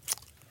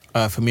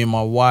for me and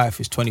my wife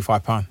is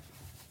 £25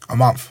 a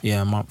month.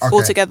 Yeah, a month. Okay.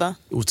 Altogether,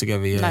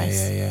 yeah,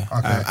 nice. yeah.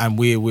 Okay. And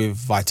we're with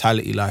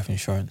Vitality Life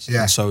Insurance.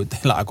 Yeah. And so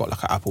like I got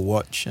like an Apple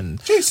Watch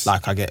and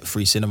like I get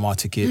free cinema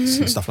tickets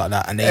and stuff like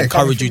that. And they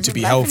encourage you to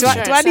be healthy. Do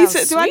I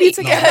need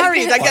to get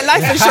married and get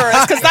life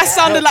insurance? Because that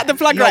sounded like the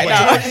plug right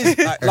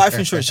now. Like, life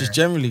insurance is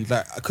generally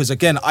like, because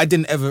again, I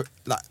didn't ever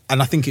like,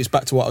 and I think it's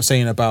back to what I was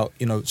saying about,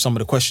 you know, some of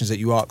the questions that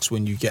you ask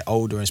when you get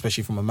older, and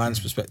especially from a man's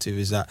perspective,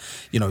 is that,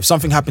 you know, if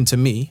something happened to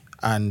me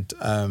and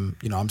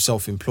you know, I'm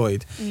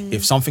self-employed,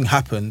 if something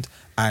happened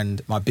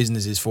and my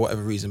business is for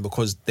whatever reason,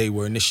 because they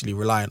were initially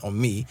reliant on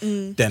me,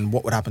 then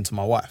what would happen to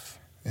my wife?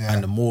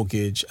 And the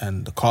mortgage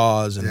and the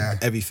cars and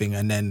everything,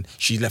 and then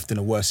she's left in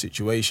a worse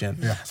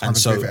situation. And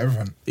so pay for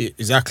everything.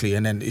 Exactly,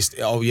 and then it's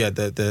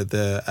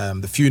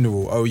the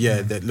funeral.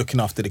 They're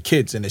looking after the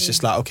kids, and it's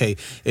just like, okay,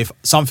 if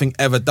something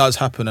ever does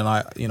happen and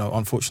I, you know,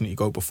 unfortunately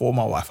go before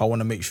my wife, I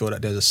want to make sure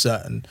that there's a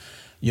certain,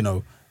 you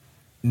know,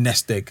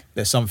 nest egg.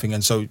 There's something,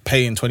 and so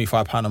paying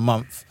 £25 a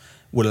month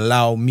would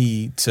allow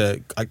me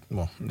to,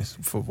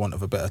 for want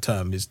of a better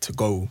term, is to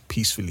go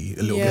peacefully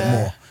a little bit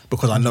more,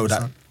 because I know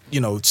that, you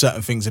know,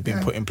 certain things have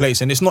been put in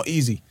place, and it's not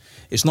easy.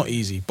 It's not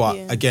easy, but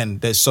again,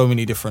 there's so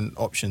many different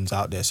options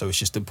out there, so it's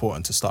just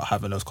important to start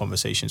having those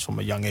conversations from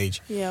a young age.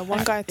 Yeah,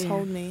 one guy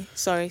told me,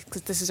 sorry,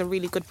 because this is a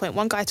really good point.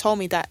 One guy told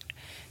me that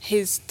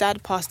his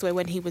dad passed away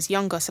when he was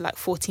younger, so like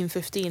 14,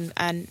 15,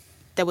 and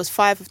there was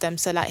 5 of them,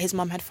 so like his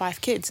mum had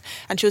 5 kids,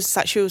 and she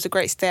was a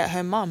great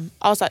stay-at-home mum.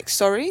 I was like,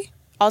 sorry?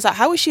 I was like,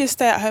 how is she a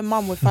stay-at-home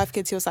mum with 5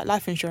 kids? He was like,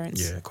 life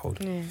insurance. Yeah, cold.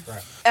 Yeah.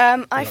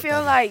 Right. I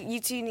feel like you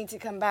two need to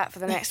come back for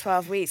the next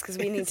 12 weeks, because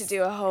we need to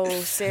do a whole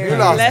series.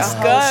 Let's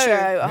go.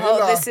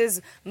 Show, this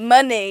is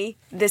money,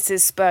 this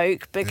is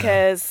spoke,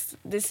 because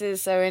this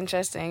is so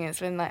interesting. It's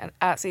been like an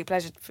absolute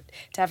pleasure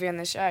to have you on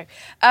the show.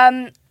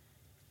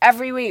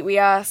 Every week we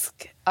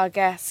ask our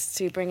guests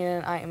to bring in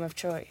an item of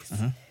choice.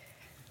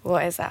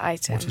 What is that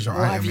item? What is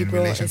your item in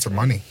relation to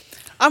money?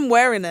 I'm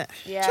wearing it.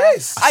 Yeah.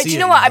 Do you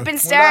know what? I've been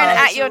staring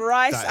at your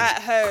rice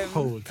at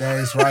home.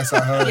 There's rice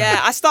at home. Yeah,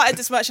 I started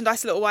this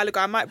merchandise a little while ago.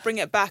 I might bring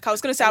it back. I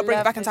was going to say I'll bring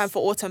it back in time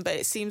for autumn, but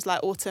it seems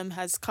like autumn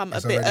has come a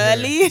bit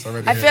early.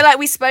 I feel like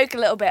we spoke a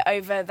little bit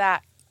over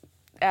that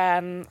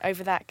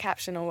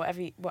caption or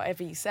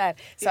whatever you said.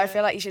 So I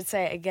feel like you should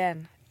say it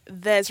again.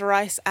 there's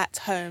rice at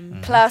home.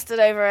 Plastered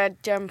over a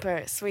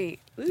jumper. Sweet.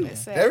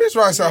 That's it. There is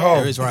rice at home.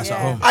 There is rice at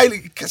home.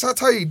 Can I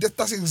tell you,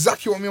 that's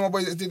exactly what me and my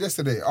boys did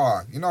yesterday.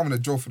 You know I'm going to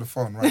draw for the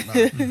phone right now.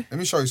 Let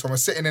me show you. So I'm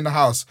sitting in the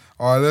house.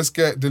 Let's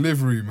get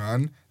delivery,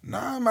 man.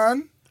 Nah,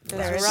 man.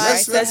 There's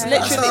rice. There's That's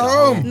literally at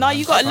home. no.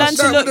 You got to learn to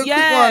Start with look. a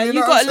quick one, you know You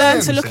what got I'm to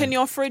learn saying? to look in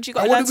your fridge. You got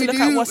And to what learn do to we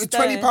look do? at what's With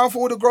there. £20 for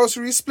all the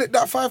groceries, split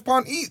that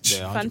 £5 each.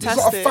 Yeah, 100%. Fantastic.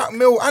 You got a fat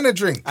meal and a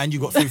drink. And you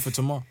got food for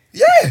tomorrow.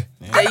 Yeah.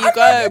 There you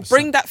go.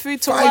 Bring that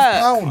food to work.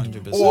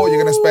 £5. 100%. Or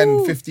you're going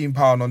to spend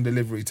 £15 on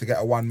delivery to get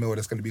a one meal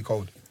that's going to be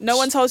cold. No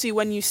one tells you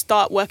when you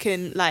start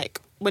working,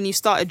 like when you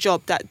start a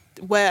job, that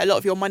where a lot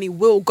of your money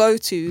will go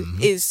to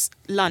is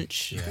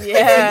lunch.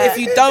 If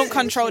you don't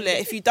control it,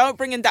 if you don't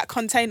bring in that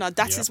container,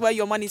 that is where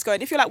your money's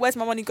going. If you're like, where's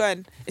my money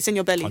going? It's in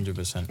your belly.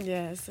 100%.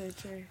 Yeah, so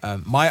true.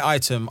 My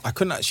item, I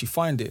couldn't actually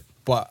find it,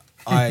 but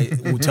I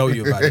will tell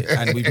you about it,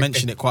 and we've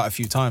mentioned it quite a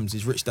few times.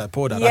 Is Rich Dad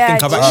Poor Dad? Yeah, I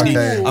think I've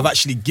Okay.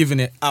 actually given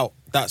it out.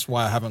 That's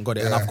why I haven't got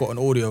it, and I've got an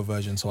audio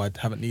version, so I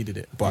haven't needed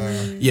it. But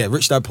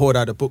Rich Dad Poor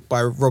Dad, a book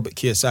by Robert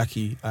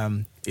Kiyosaki,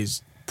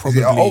 is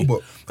probably Is it an old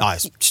book?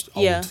 It's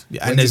old. Yeah.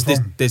 And When's it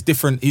from? there's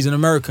different. He's an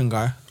American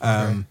guy,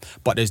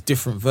 but there's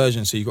different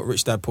versions. So you got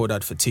Rich Dad Poor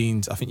Dad for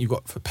teens. I think you've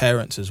got for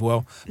parents as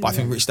well. But I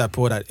think Rich Dad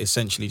Poor Dad,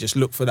 essentially just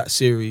look for that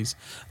series.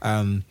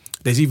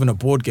 There's even a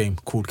board game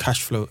called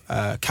Cash Flow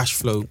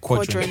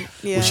Quadrant,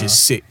 which is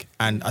sick.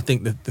 And I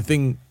think the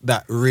thing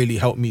that really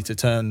helped me to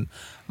turn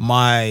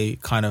my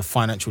kind of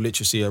financial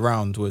literacy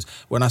around was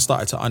when I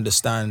started to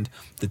understand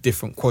the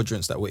different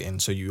quadrants that we're in.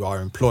 So you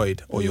are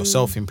employed or you're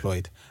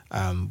self-employed,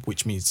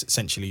 which means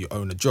essentially you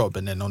own a job.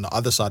 And then on the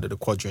other side of the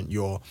quadrant,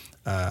 you're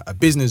a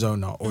business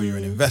owner or you're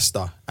an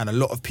investor. And a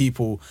lot of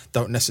people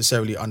don't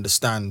necessarily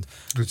understand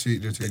The two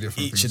different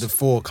each things. of the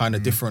four kind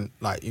of different,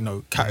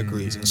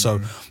 categories. And so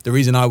the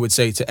reason I would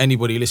say to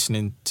anybody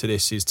listening to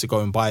this is to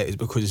go and buy it is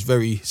because it's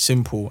very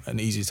simple and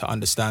easy to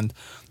understand.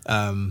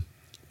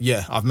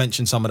 I've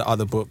mentioned some of the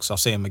other books. I'll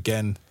say them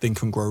again.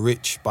 Think and Grow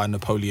Rich by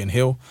Napoleon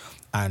Hill.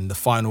 And the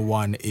final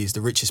one is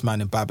The Richest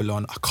Man in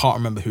Babylon. I can't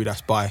remember who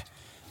that's by.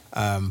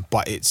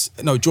 But it's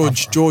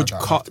George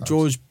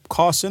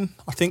Carson,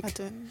 I think.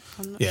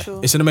 I'm not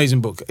sure. It's an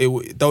amazing book.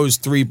 Those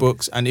three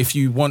books, and if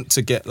you want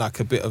to get like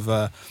a bit of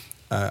a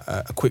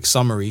quick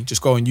summary,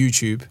 just go on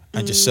YouTube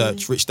and just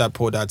search Rich Dad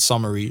Poor Dad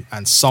summary,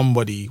 and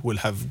somebody will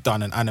have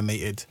done an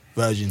animated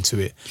version to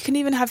it. You can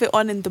even have it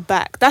on in the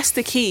back. That's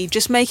the key.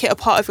 Just make it a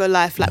part of your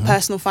life, like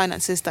personal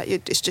finances, that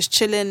it's just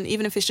chilling.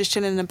 Even if it's just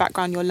chilling in the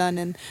background, you're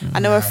learning. I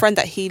know a friend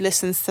that he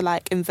listens to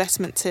like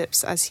investment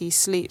tips as he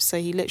sleeps. So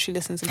he literally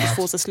listens and just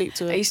falls asleep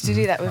to I it. used to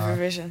do that with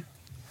revision.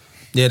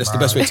 Yeah, that's the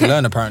best way to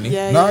learn, apparently.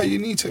 You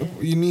need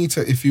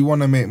to, if you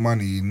want to make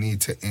money, you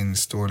need to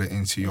install it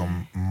into your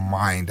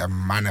mind and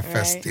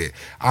manifest it.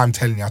 I'm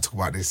telling you, I talk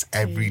about this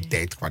every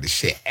day, talk about this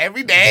shit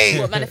every day.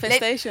 What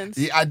manifestations?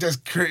 Yeah, I just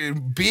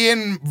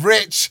being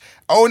rich,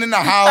 owning a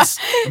house,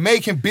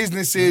 making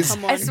businesses.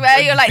 Come on. I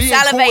swear you're like being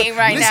salivating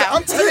right Listen, now.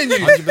 I'm telling you.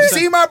 You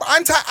see my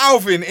Auntie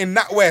Alvin in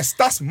NatWest,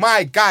 that's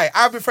my guy.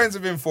 I've been friends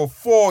with him for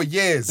 4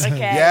 years. Okay.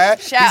 Yeah?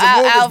 Shout he's a out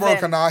mortgage Alvin.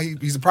 broker now.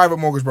 He's a private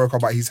mortgage broker,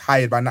 but he's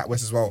hired by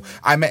NatWest as well.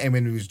 I met him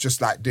when he was just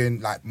like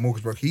doing like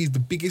mortgage broker. He's the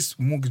biggest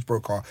mortgage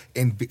broker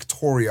in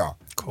Victoria.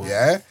 Cool.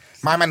 Yeah?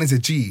 My man is a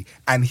G,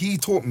 and he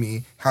taught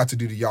me how to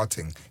do the yard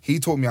thing. He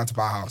taught me how to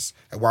buy a house.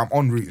 And while I'm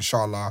en route,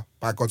 inshallah,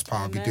 by God's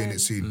power, I'll be doing it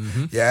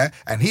soon. Yeah?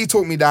 And he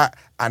taught me that,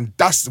 and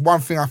that's one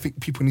thing I think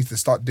people need to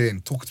start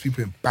doing. Talk to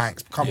people in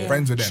banks, become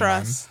friends with them,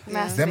 Trust. man.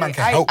 Massively. Them man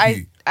can help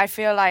you. I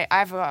feel like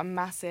I've got a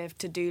massive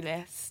to-do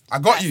list. I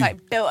got that's you.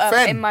 like built up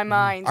Fen, in my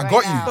mind. I right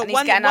got you. now. But I need to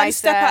one get a nicer-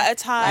 step at a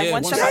time. Yeah,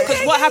 One one step step.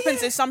 Because what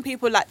happens is some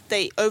people like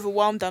they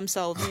overwhelm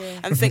themselves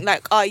and think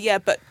like, oh yeah,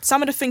 but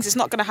some of the things it's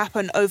not going to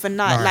happen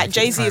overnight. No, Like it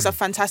takes Jay-Z is a time.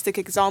 fantastic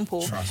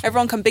example. Trust me.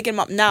 Everyone can big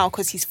him up now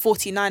because he's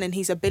 49 and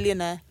he's a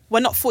billionaire. We're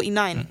not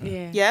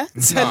 49. Yeah.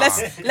 So Nah.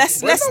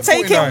 let's not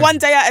take 49. it one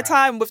day at a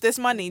time with this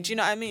money. Do you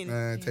know what I mean?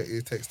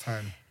 It takes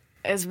time.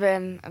 It's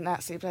been an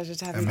absolute pleasure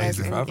to have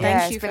Amazing. you guys. Thank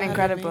Yeah, you it's for been having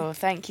incredible. me.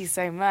 Thank you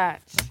so much.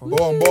 Boom,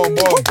 boom, boom.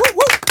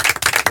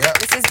 Yep.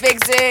 This is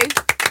Big Zoo,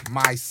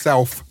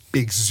 Myself,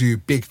 Big Zoo,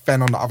 Big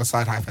Fen on the other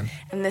side, hyphen.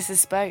 and this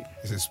is Spoke.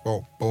 This is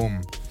Spoke.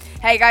 Boom.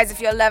 Hey guys, if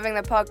you're loving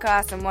the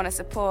podcast and want to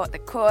support the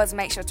cause,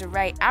 make sure to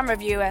rate and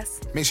review us.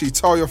 Make sure you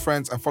tell your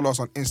friends and follow us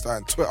on Insta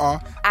and Twitter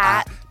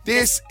At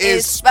This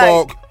is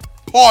Spoke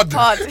Pod.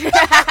 Pod.